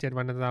บ7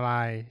 วันอันตร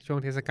ายช่วง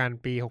เทศกาล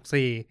ปี64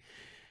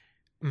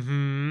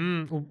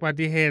อุบั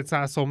ติเหตุส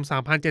ะสม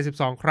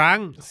 3,072 ครั้ง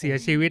เสีย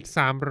ชีวิต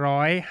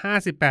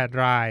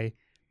358ราย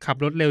ขับ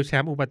รถเร็วแช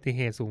มป์อุบัติเห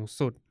ตุสูง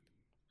สุด358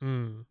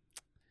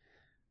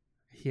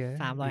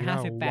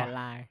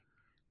ราย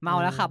เมา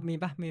แล้วขับมี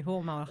ปะมีพวก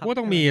เมาแล้วขับก็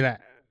ต้องมีแหละ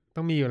ต้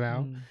องมีอยู่แล้ว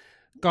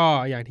ก็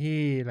อย่างที่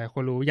หลายค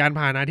นรู้ยานพ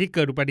าหนะที่เ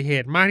กิดอุบัติเห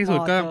ตุมากที่สุด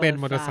ก็เป็น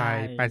มอเตอร์ไซ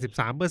ค์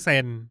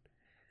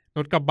 83% ร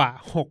ถกระบะ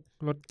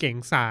6รถเก๋ง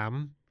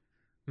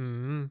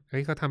3เฮ้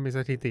ยเขาทำเป็นส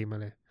ถิติมา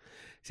เลย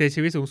เสียชี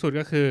วิตสูงสุด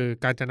ก็คือ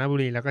กาญจนบุ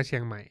รีแล้วก็เชีย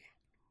งใหม่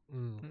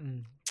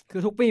คื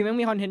อทุกปีมัน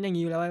มีคอนเทนต์อย่าง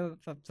นี้อยู่แล้ว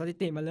แบบสถิ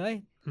ติมาเลย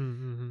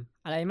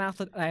อะไรมาก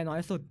สุดอะไรน้อย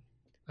สุด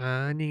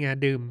นี่ไง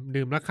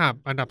ดื่มแล้วขับ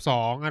อันดับ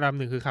2อันดับ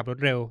1คือขับรถ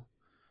เร็ว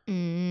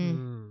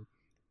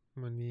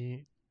วันนี้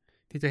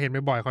ที่จะเห็น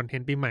บ่อยๆคอนเทน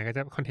ต์ปีใหม่ก็จ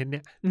ะคอนเทนต์เ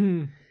นี้ย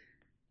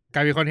กล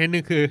ายเป็นคอนเทนต์นึ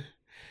งคือ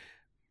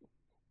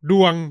ด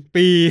วง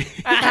ปี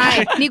ใช่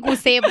นี่กู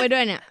เซฟไว้ด้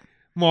วยเนี่ย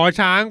หมอ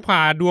ช้างผ่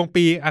าดวง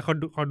ปีอ่ะ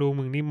เขาดู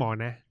มึงนี่หมอ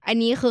นะอัน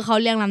นี้คือเขา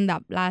เรียงลำดั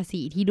บรา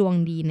ศีที่ดวง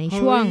ดีใน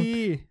ช่วง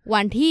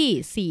วัน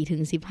ที่4 ถึ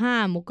ง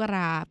 15 มกร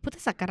าคมพุทธ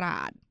ศักร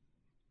าช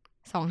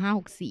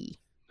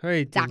2564เฮ้ย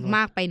จากม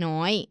ากไปน้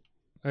อย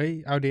เฮ้ย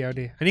เอาดิ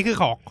อันนี้คือ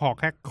ข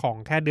อง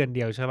แค่เดือนเ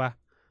ดียวใช่ป่ะ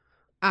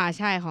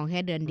ใช่ของแค่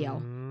เดือนเดียว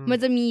มัน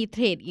จะมีเท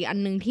รดอีกอัน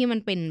นึงที่มัน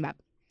เป็นแบบ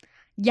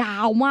ยา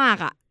วมาก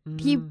อ่ะ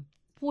ที่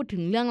พูดถึ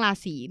งเรื่องรา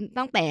ศี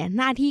ตั้งแต่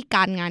หน้าที่ก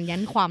ารงานยั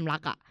นความรั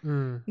กอ่ะ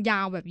ยา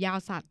วแบบยาว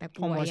สัตว์แต่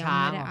กูยัง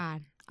ไม่ได้อ่าน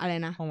อะไร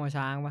นะของหมอ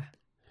ช้างปะ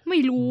ไม่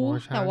รู้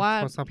แต่ว่า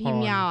พิม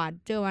พ์ยาวอ่ะ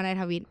เจอมาใน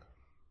ทวิต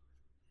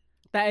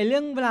แต่ไอเรื่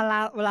องเว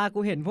ลากู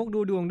เห็นพวกดู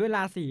ดวงด้วยร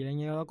าศีอะไร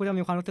เงี้ยแล้วกูจะ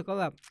มีความรู้สึกก็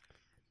แบบ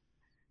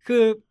คื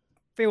อ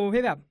ฟีล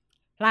ที่แบบ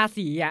รา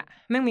ศีอ่ะ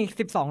แม่งมี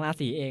12รา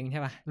ศีเองใ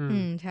ช่ป่ะ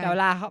ใช่แต่เว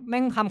ลาเขาแ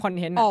ม่งทำคอน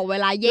เทนต์ออกเว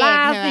ลาแยกร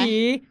าศี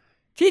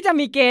ที่จะ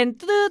มีเกณฑ์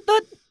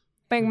ตึ๊ด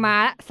เป็นมา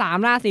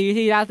3ราศี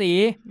4ราศี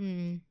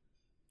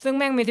ซึ่ง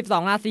แม่งมี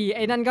12ราศีไ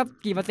อ้นั่นก็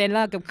กี่เปอร์เซ็นต์แล้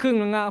วเกือบครึ่ง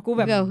นึงอ่ะกู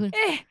แบบเ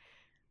อ๊ะ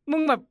มึ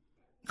งแบบ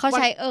เขาใ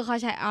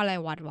ช้อะไร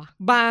วัดวะ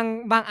บ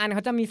างอันเข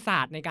าจะมีศา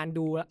สตร์ในการ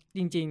ดูจ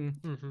ริง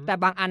ๆแต่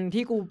บางอัน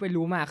ที่กูไป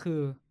รู้มาคือ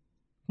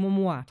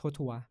มั่วๆ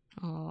ทั่ว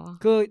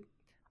ๆคือ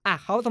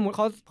เขาสมมติ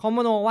เขาม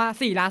โนว่า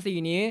4ราศี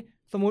นี้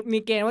สมมติมี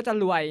เกณฑ์ว่าจะ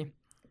รวย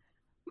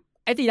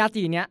ไอ้4รา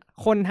ศีเนี้ย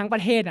คนทั้งปร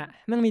ะเทศอ่ะ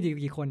มันมี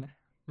กี่คนอ่ะ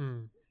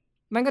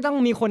มันก็ต้อง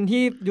มีคน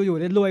ที่อยู่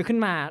ๆรวยขึ้น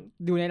มา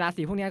อยู่ในรา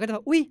ศีพวกนี้ก็จะแบ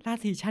บอุ้ยรา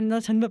ศีฉันแล้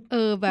วฉันแบบ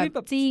แบบ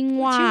จริง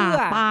ว่า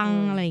ปัง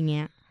อะไรเ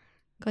งี้ย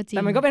ก็จริงแ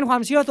ต่มันก็เป็นควา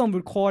มเชื่อส่วนบุ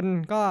คคล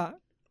ก็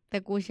แต่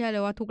กูเชื่อเล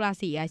ยว่าทุกรา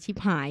ศีชิบ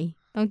หาย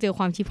ต้องเจอค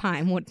วามชิบหาย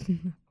หมด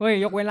เฮ้ย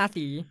ยกเว้นรา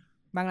ศี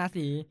บางรา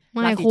ศีไ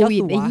ม่โควิ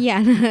ดไอ้เหี้ย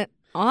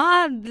อ๋อ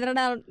เ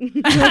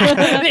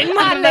ล่น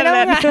มันเลย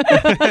นะ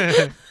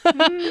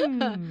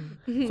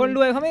คนร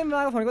วยเขาไม่ม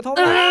าผลกระทบ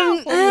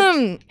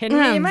เห็น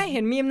มีไหมเ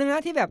ห็นมีมนึงน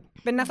ะที่แบบ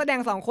เป็นนักแสดง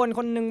2คนค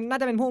นนึงน่า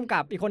จะเป็นผู้กำกั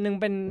บอีกคนนึง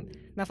เป็น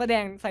นักแสด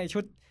งใส่ชุ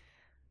ด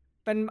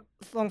เป็น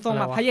ทรง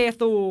แบบพระเย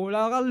ซูแล้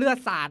วก็เลือด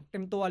สาดเต็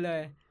มตัวเล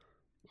ย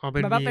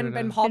แบบว่าเ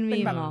ป็นพ็อปเป็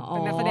นแบบเป็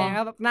นนักแสดงแ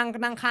ล้ว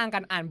นั่งข้างกั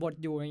นอ่านบท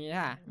อยู่อย่างเงี้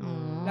ยค่ะ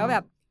แล้วแบ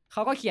บเข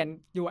าก็เขียน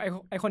อยู่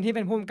ไอคนที่เ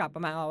ป็นผู้กำกับปร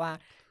ะมาณว่า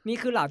นี่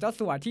คือเหล่าเจ้า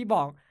สัวที่บ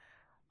อก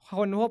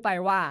คนทั่วไป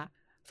ว่า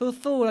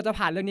สู้ๆเราจะ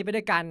ผ่านเรื่องนี้ไป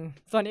ด้วยกัน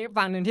ส่วนอีก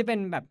ฝั่งนึงที่เป็น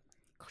แบบ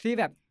ที่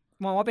แบบ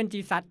มองว่าเป็นจี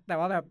ซัสแต่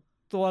ว่าแบบ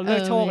ตัวเลือ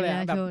กโชคเลย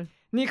แบบ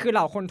นี่คือเห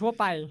ล่าคนทั่ว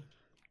ไป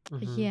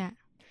ไอ้เหี้ย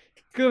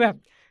คือแบบ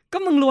ก็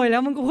มึงรวยแล้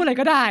วมึงก็พูดอะไร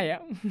ก็ได้อ่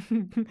ะ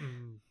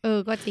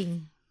ก็จริง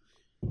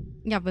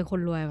อยากเป็นคน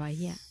รวยวะเ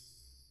หี้ย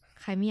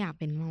ใครไม่อยาก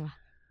เป็นบ้างวะ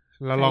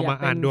เราลองมา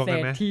อ่านดวงกัน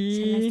ไหมใ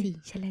ช่ละสิ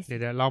เ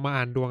ดี๋ยวเรามา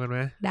อ่านดวงกันไหม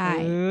ได้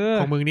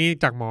ของมึงนี่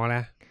จากหมอแ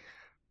ล้ว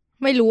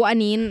ไม่รู้อัน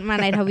นี้มา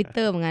ใน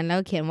Twitter เหมือนกันแล้ว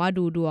เขียนว่า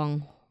ดูดวง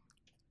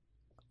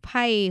ไ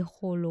พ่โค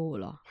โล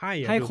เหรอ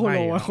ไพ่โคโล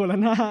โคโร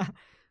นา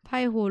ไพ่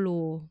โฮโล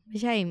ไม่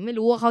ใช่ไม่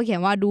รู้ว่าเขาเขีย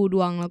นว่าดูด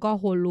วงแล้วก็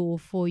โฮโล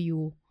for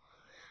you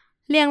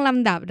เรียงล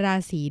ำดับรา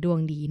ศีดวง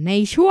ดีใน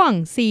ช่วง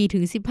4 ถึ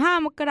ง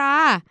 15 มกรา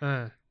ค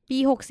มปี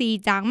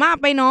64จากมาก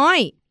ไปน้อย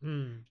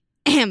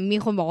มี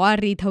คนบอกว่า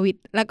รีทวิต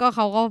แล้วก็เข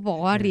าก็บอก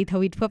ว่ารีท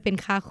วิตเพื่อเป็น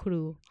ค่าค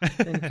รู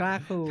เป็นค่า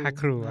ค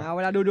รูเว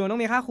ลาดูดวงต้อ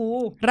งมีค่าครู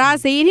รา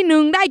ศีที่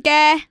1ได้แ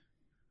ก่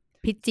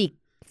พิจิก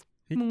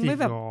มึงไม่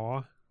แบบ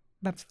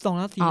2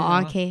ราศี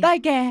โอเคได้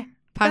แก่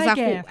พักสัก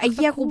ครู่ไอ้เ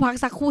หี้ยกูพัก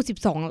สักครู่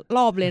12ร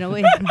อบเลยนะเว้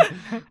ย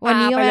วัน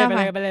นี้ก็ไป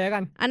เลยแล้วกั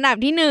นอันดับ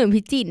ที่1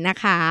พิจิกนะ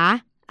คะ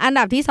อัน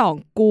ดับที่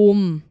2กุม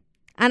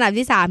อันดับ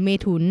ที่3เม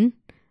ถุน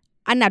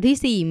อันดับ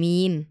ที่4มี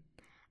น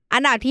อั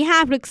นดับที่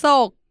5พฤษ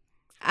ภ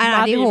อันดั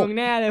บที่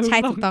6ใช่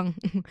ถูกต้อง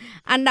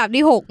อันดับ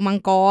ที่6มัง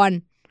กร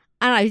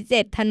อันดับที่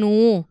7ธนู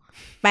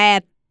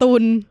8ตุ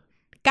ล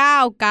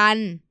9กัน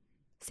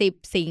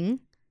10สิงห์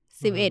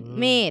11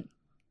เมษ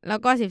แล้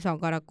วก็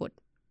12กรกฎ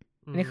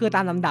นี่คือต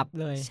ามลำดับ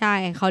เลยใช่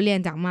เขาเรียน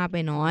จากมากไป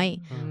น้อย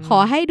ขอ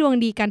ให้ดวง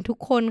ดีกันทุก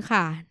คน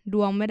ค่ะด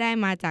วงไม่ได้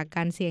มาจากก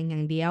ารเสี่ยงอย่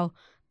างเดียว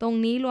ตรง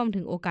นี้รวมถึ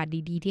งโอกาส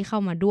ดีๆที่เข้า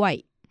มาด้วย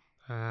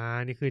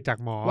นี่คือจาก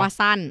หมอว่า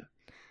สั้น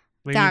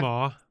จากหมอ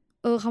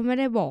เขาไม่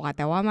ได้บอกแ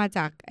ต่ว่ามาจ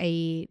ากไอ้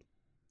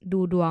ดู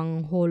ดวง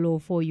โฮโล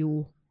for you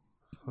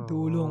ดู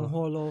ดวงโฮ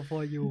โล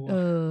for you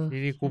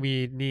นี่กูมี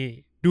นี่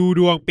ดู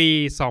ดวงปี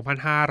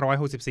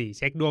2564เ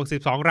ช็คดวง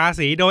12รา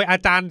ศีโดยอา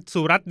จารย์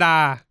สุรัตดา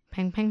แพ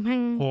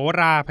งโห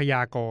ราพย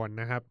ากรณ์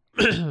นะครับ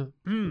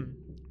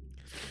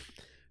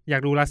อยา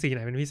กดูราศีไหน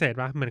เป็นพิเศษ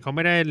ปะเหมือนเขาไ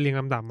ม่ได้เรียง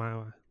ลำดับมา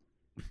ว่ะ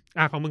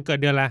ของมึงเกิด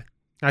เดือนอะไร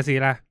ราศี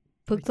อะไร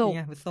พฤษ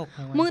ภ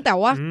มึงแต่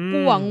ว่ากู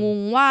งง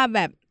ว่าแบ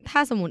บถ้า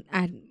สมมติ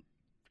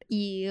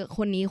อีค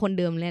นนี้คน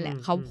เดิมเลยแหละ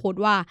เขาโพส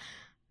ต์ว่า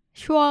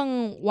ช่วง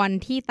วัน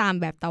ที่ตาม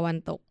แบบตะวัน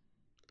ตก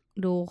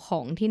ดูขอ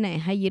งที่ไหน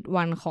ให้ยึด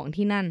วันของ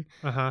ที่นั่น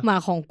หมา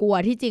ของกู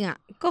ที่จริง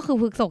ก็คือ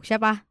พฤษภใช่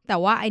ปะแต่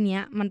ว่าไอเนี้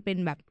ยมันเป็น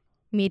แบบ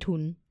เมถุ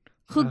น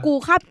คือกู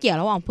คาบเกี่ยว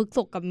ระหว่างพฤษ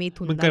ภกับเม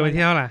ถุนมึงเกิดวัน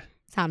ที่เท่าไหร่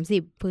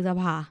30พฤษ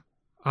ภา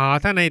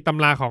ถ้าในต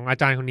ำราของอา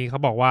จารย์คนนี้เขา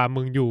บอกว่า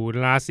มึงอยู่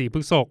ราศีพฤ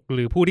ษภห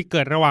รือผู้ที่เ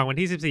กิดระหว่างวัน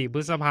ที่14พ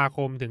ฤษภาค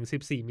มถึง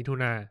14มิถุ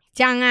นา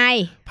จังไง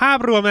ภาพ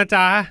รวมนะ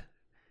จ๊ะ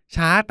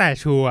ช้าแต่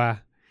ชัวร์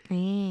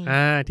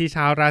ที่ช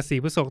าวราศี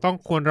พฤษภต้อง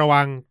ควรระ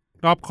วัง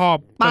รอบคอบ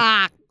ป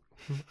าก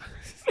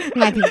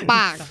หมายถึงป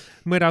าก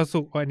เมื่อเรา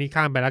สุกอันนี้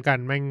ข้ามไปแล้วกัน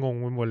แม่งงง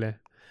ไปหมดเลย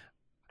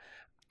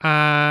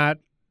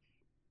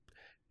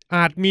อ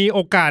าจมีโอ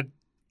กาส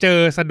เจอ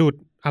สะดุด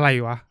อะไร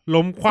วะ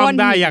ล้มคว่ำ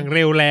ได้อย่างเ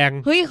ร็วแรง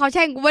เฮ้ยเขาแ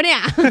ช่งกูปะเนี่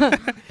ย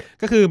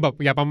ก็คือแบบ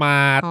อย่าประม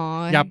าท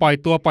อย่าปล่อย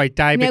ตัวปล่อยใ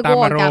จไปตาม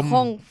อารมณ์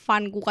ห้องฟั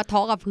นกูกระเทา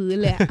ะกับพื้น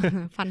เลย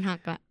ฟันหัก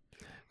ละ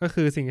ก็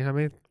คือสิ่งที่ทำใ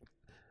ห้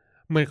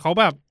เหมือนเขา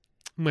แบบ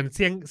เหมือนเ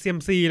ซียม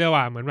ซีเลย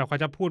ว่ะเหมือนแบบเขา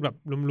จะพูดแบบ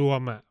รว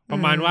มๆอ่ะประ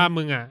มาณว่า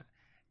มึงอ่ะ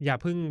อย่า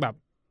พึ่ง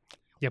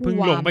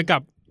หลงไปกั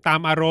บตาม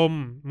อารม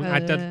ณ์มึงอา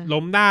จจะ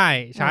ล้มได้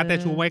ช้าแต่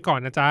ชูไว้ก่อน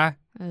นะจ๊ะ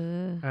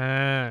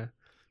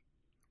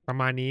ประ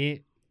มาณนี้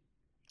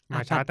ม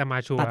าช้าแต่มา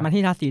ชัวร์ตัดมา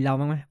ที่ราศีเรา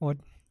บ้างไหมโอ๊ต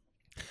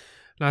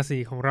ราศี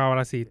ของเรา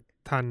ราศี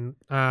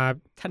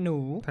ธ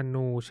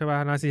นูใช่ป่ะ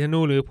ราศีธนู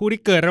หรือผู้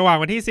ที่เกิดระหว่าง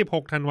วันที่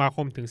16ธันวาค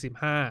มถึง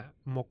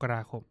15มกร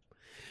าคม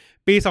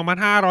ปี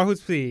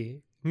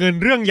2564เงิน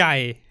เรื่องใหญ่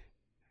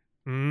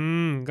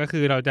ก็คื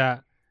อเราจะ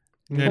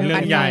เงินเรื่อ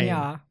งใหญ่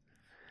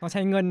เราใ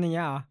ช้เงินอย่างเ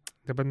งี้ยเหรอ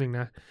เดี๋ยวแป๊บนึง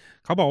นะ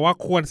เขาบอกว่า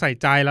ควรใส่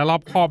ใจและรอ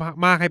บคอบ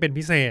มากให้เป็น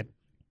พิเศษ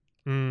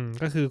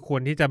ก็คือคว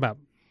รที่จะแบบ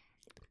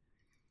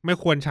ไม่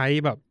ควรใช้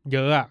แบบเย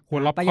อะอ่ะคว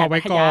รรอบคอบไ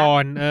ว้ก่อ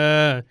น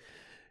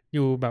อ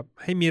ยู่แบบ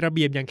ให้มีระเ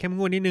บียบอย่างเข้มง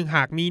วดนิดนึงห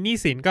ากมีหนี้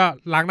สินก็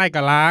ล้างได้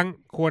ก็ล้าง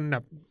ควรแบ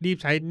บรีบ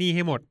ใช้หนี้ใ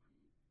ห้หมด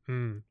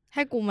ใ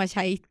ห้กูมาใ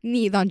ช้ห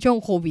นี้ตอนช่วง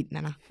โควิดน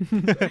ะ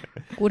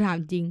กูถาม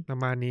จริงประ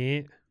มาณนี้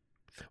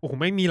โอ้โห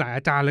ไม่มีหลายอ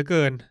าจารย์เหลือเ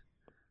กิน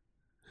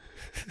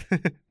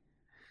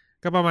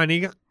ก็ประมาณนี้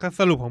ก็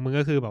สรุปของมึง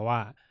ก็คือแบบว่า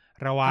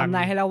ระวังทำไ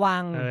รให้ระวั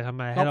งทำ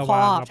ไรให้ระวั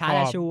งช้าแ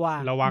ต่ชัวร์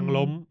ระวัง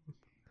ล้ม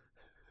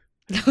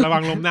ระวั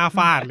งล้มหน้าฟ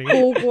าดเลย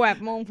กูแบบ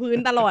มองพื้น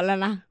ตลอดแล้ว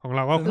นะของเร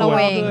าก็ระวั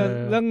ง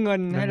เรื่องเงิ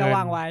นให้ระ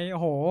วังไว้โอ้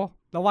โห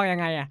ระวังยัง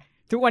ไงอ่ะ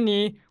ทุกวัน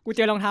นี้กูเจ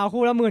อรองเท้า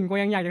คู่ละ10,000กู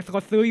ยังอยากจะก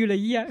ดซื้ออยู่เลย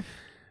เหี้ย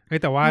เฮ้ย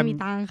แต่ว่าไม่มี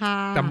ตังค์ค่ะ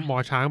แต่หมอ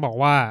ช้างบอก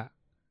ว่า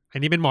อัน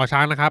นี้เป็นหมอช้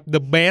างนะครับ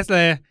the best เ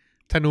ลย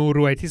ธนูร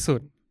วยที่สุ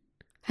ด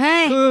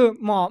คือ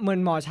เหมือน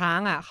หมอช้าง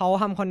อ่ะเขา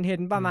ทำคอนเทน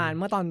ต์ประมาณ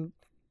เมื่อตอน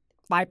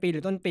ปลายปีหรื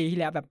อต้นปีที่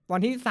แล้วแบบวัน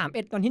ที่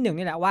31วันที่1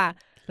นี่แหละว่า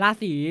รา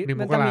ศี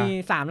มันจะมี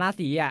3รา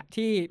ศีอ่ะ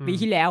ที่ปี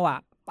ที่แล้วอ่ะ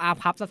อา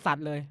ภัพสัส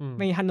ๆเลย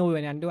มีธนูอ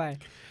ย่างนั้นด้วย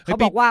เขา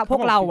บอกว่าพว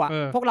กเ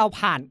รา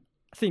ผ่าน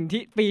สิ่ง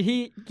ที่ปีที่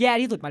แย่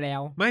ที่สุดมาแล้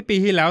วไม่ปี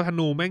ที่แล้วธ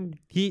นูแม่ง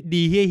ที่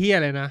ดีเฮี้ย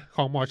ๆเลยนะข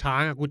องหมอช้า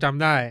งอ่ะกูจ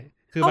ำได้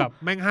คือแบบ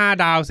แม่ง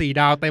5 ดาว4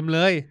 ดาวเต็มเล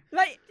ยแ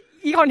ล้ว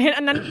อีคอนเทนต์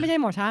อันนั้นไม่ใช่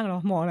หมอช้างเหรอ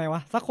หมอไหนว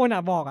ะสักคนอ่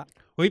ะบอกอ่ะ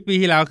เฮ้ยปี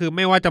ที่แล้วคือไ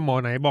ม่ว่าจะหมอ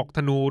ไหนบอกธ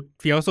นู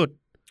เฟี้ยวสุด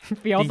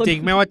จริง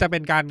ๆไม่ว่าจะเป็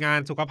นการงาน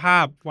สุขภา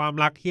พความ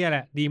รักเฮี้ยแหล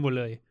ะดีหมด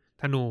เลย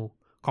ธนู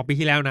ของปี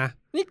ที่แล้วนะ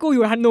นี่กูอ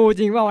ยู่ธนู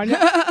จริงป่าววะเนี่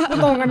ย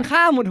ตรงกัน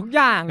ข้ามหมดทุกอ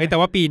ย่างแต่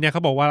ว่าปีเนี้ยเข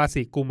าบอกว่ารา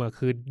ศีกุมอ่ะ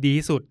คือดี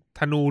ที่สุด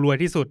ธนูรวย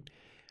ที่สุด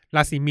ร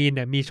าศีมีนเ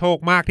นี่ยมีโชค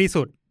มากที่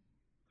สุด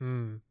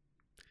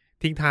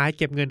ทิ้งท้ายเ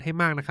ก็บเงินให้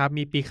มากนะครับ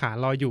มีปีขาน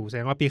รออยู่แสด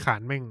งว่าปีขา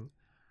นแม่ง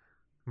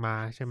มา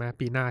ใช่ไหม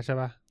ปีหน้าใช่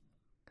ป่ะ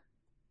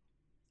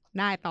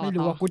ได้ต่อไม่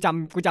รู้ว่ากู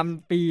จ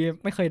ำปี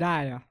ไม่เคยได้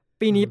เลย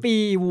ปีนี้ปี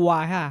วัว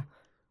ค่ะ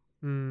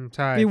ใ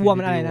ช่ปีวัว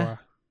มันอะไรนะ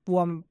วั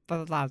วภา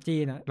ษาจี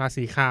นอ่ะรา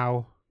ศีขาว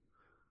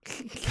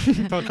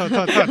โทษ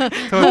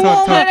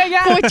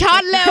กูช็อ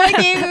ตเลยเมื่อ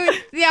กี้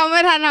เดี๋ยวไม่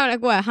ทันทำอะไร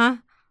กูฮะ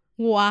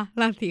วัว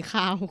ราศีข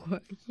าวกู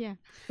เหี้ย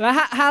แล้ว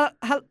ถ้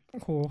าโ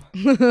อ้โห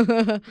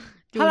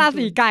ถ้ารา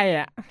ศีไก่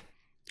อ่ะ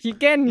ชิค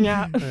เก้นเงี้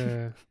ย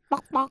ป๊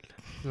อก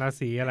รา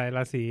ศีอะไรร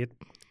าศี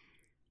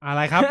อะไ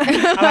รครับ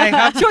อะไร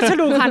ครับชุดฉ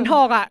ลูขันท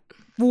อกอ่ะ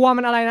วัว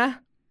มันอะไรนะ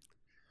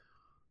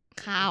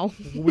ขาว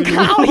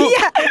เหี้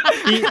ย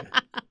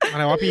อะไ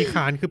รวะปีข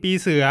านคือปี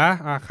เสือ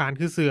ขาน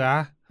คือเสือ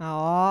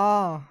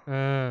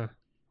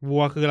วั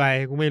วคืออะไร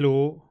กูไม่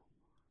รู้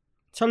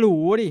ฉลู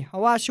ดิเพรา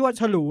ะว่าชวด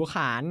ฉลูข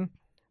าน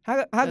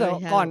ถ้าเกิด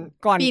ก่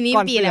อนปีนี้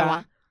ปีอะไรว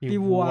ะปี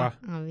วัว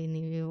ปี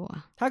นี้ปีวัว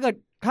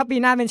ถ้าปี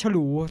หน้าเป็นฉ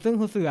ลูซึ่ง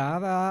คือเสือ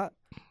แปลว่า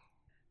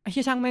ไอ้เ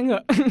หี้ยช่างแม่งเห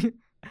อะ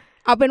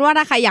เอาเป็นว่า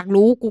ถ้าใครอยาก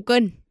รู้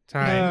Google ใ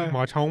ช่หม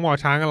อ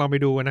ช้างก็ลองไป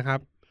ดูกันนะครับ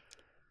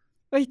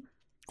เอ้ย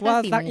ว่า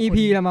สัก EP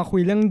เรามาคุ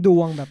ยเรื่องด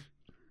วงแบบ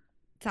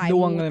ด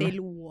วงเลย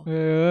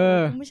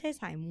กูไม่ใช่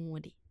สายมู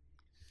ดิ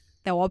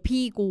แต่ว่า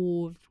พี่กู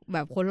แบ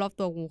บคนรอบ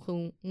ตัวกูคือ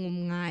งม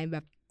งายแบ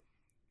บ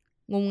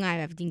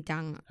จริงจั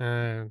ง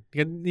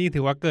ก็นี่ถื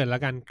อว่าเกิดแล้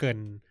วกันเกิด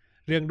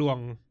เรื่องดวง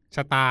ช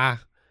ะตา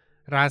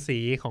ราศี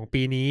ของ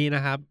ปีนี้น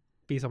ะครับ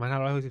ปี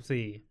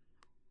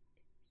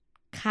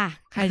2564ค่ะ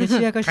ใครจะเ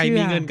ชื่อก็เชื่อใคร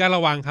มีเงินก็ร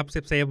ะวังครับ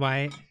เซฟไว้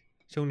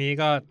ช่วงนี้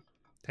ก็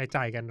ใช้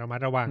จ่ายกันระมัด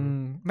ระวัง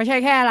ไม่ใช่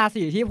แค่รา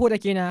ศีที่พูดตะ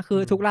กี้นะคื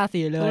อทุกรา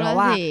ศีเลยเพราะ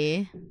ว่า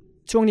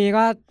ช่วงนี้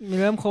ก็มี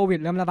เริ่มโควิด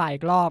เริ่มระบาดอี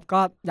กรอบก็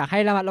อยากให้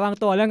ระมัดระวัง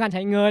ตัวเรื่องการใ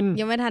ช้เงิน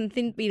ยังไม่ทัน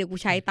สิ้นปีเลยกู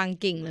ใช้ตัง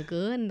เก่งเหลือเ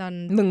กินตอน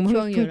ช่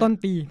วงต้น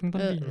ปี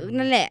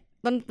นั่นแหละ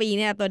ต้นปีเ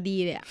นี่ยตัวดี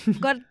เลย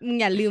ก็มึง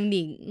อย่าลืม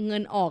ดิเงิ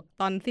นออก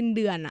ตอนสิ้นเ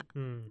ดือนอ่ะ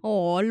โอ้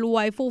รว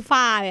ยฟู่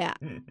ฟ้าเลยอ่ะ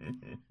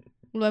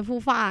รวยฟู่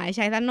ฟ้าใ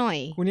ช้ซะหน่อย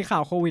กูนี่ข่า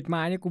วโควิดม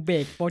าเนี่ยกูเบร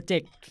กโปรเจ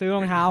กต์ซื้อร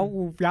องเท้า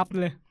กูยับ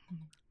เลย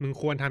มึง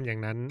ควรทำอย่า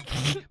งนั้น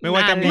ไม่ว่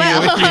าจะมีหรื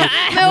อ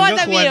ไม่ว่า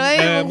จะมีหรือไม่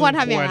มึงควร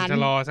ทำอย่างนั้นจะ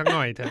รอสักห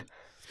น่อยเถอะ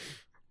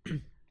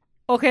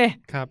โอเค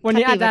วัน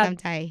นี้อาจจะ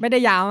ไม่ได้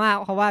ยาวมาก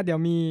เพราะว่าเดี๋ยว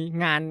มี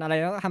งานอะไร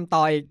ต้องทำต่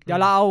ออีกเดี๋ยว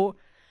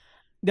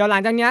หลั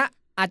งจากเนี้ย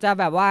อาจจะ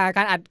แบบว่าก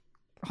ารอัด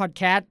พอดแ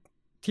คสต์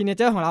ทีเนเ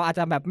จอร์ของเราอาจ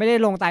จะแบบไม่ได้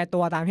ลงตายตั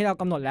วตามที่เรา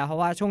กำหนดแล้วเพราะ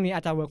ว่าช่วงนี้อ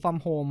าจจะ work from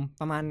home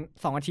ประมาณ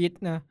2 อาทิตย์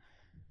นะ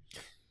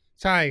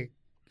ใช่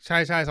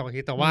2 อาทิ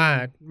ตย์แต่ว่า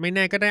ไม่แ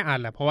น่ก็ได้อ่าน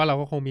แหละเพราะว่าเรา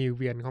ก็คงมีเ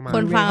วียนเข้ามาค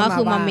นฟังก็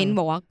คือมาเม้น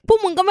บอกว่าพวก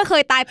มึงก็ไม่เค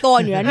ยตายตัว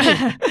อยู่แล้วนี่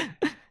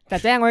แต่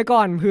แจ้งไว้ก่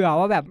อนเผื่อ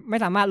ว่าแบบไม่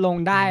สามารถลง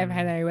ได้ภ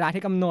ายในเวลา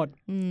ที่กำหนด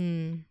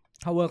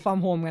เขา work from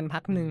home กันพั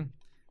กนึง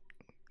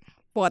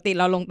ปกติ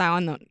เราลงตามก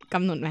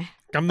ำหนดไหม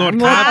กำหนด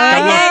ครับ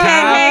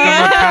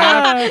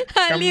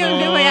รี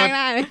บพยักห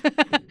น้า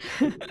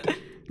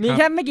มีแ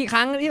ค่ไม่กี่ค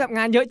รั้งที่แบบ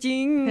งานเยอะจริ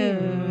ง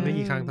ไม่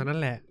กี่ครั้งเท่านั้น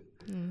แหละ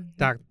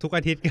จากทุกอ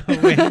าทิตย์ก็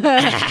เว้น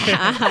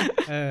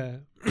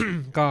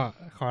ก็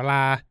ขอล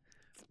า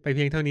ไปเ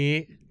พียงเท่านี้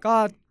ก็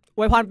อ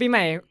วยพรปีให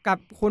ม่กับ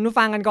คุณผู้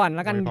ฟังกันก่อนแ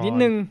ล้วกันนิด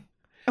นึง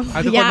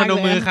ทุกคนพนม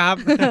มือครับ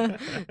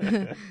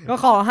ก็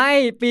ขอให้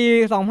ปี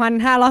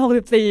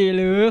2564ห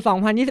รือ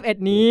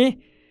2021นี้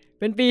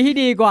เป็นปีที่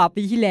ดีกว่า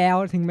ปีที่แล้ว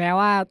ถึงแม้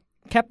ว่า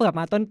แค่เปิด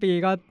มาต้นปี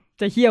ก็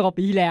จะเหี้ยกว่า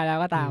ปีที่แล้ว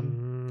ก็ตาม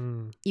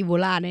อีโบ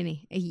ลาด้วยนี่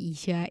ไอ้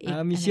เชื้อ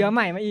มีเชื้อให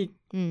ม่มาอีก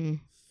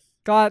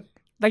ก็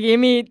ตะกี้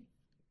มี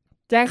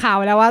แจ้งข่าวไ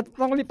ปแล้วว่า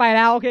ต้องรีบไปแ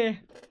ล้วโอเค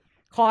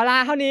ขอลา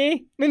เท่านี้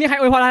ไม่มีใคร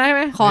อวยพรแล้วใช่ไ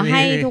หมขอใ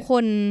ห้ทุกค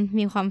น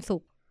มีความสุ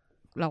ข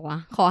หรอวะ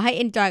ขอให้เ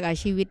อนจอยกับ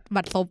ชีวิต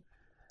บัดซบ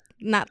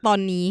ณตอน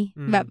นี้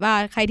แบบว่า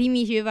ใครที่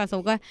มีชีวิตบัดซ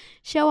บก็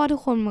เชื่อว่าทุก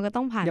คนมันก็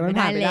ต้องผ่านไปไ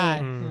ด้แหละ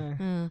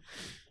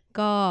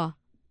ก็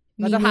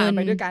มีเงินไ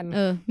ปด้วยกัน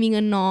มีเ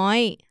งินน้อย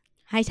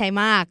ให้ใช้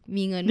มาก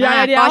มีเงินมา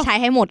กก็ใช้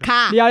ให้หมดค่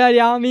ะเดี๋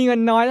ยวมีเงิ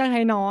นน้อยต้องใ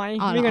ช้น้อย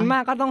มีเงินมา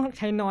กก็ต้องใ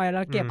ช้น้อยแ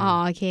ล้วเก็บ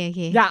โอเค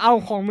อย่าเอา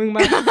ของมึงม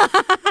า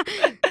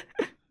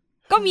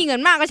ก็มีเงิ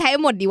นมากก็ใช้ให้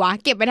หมดดีวะ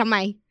เก็บไปทำไม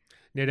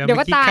เดี๋ยว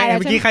ก็ตายเ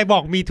มื่อกี้ใครบอ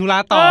กมีธุระ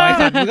ต่อไอ้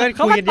สัตว์มึงก็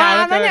คุยกันยาวแ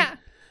ล้วเนี่ย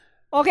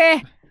โอเค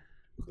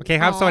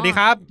ครับสวัสดีค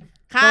รับ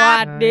ส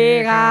วัสดี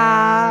ครั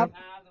บ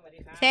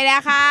ใช่แล้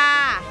วค่ะ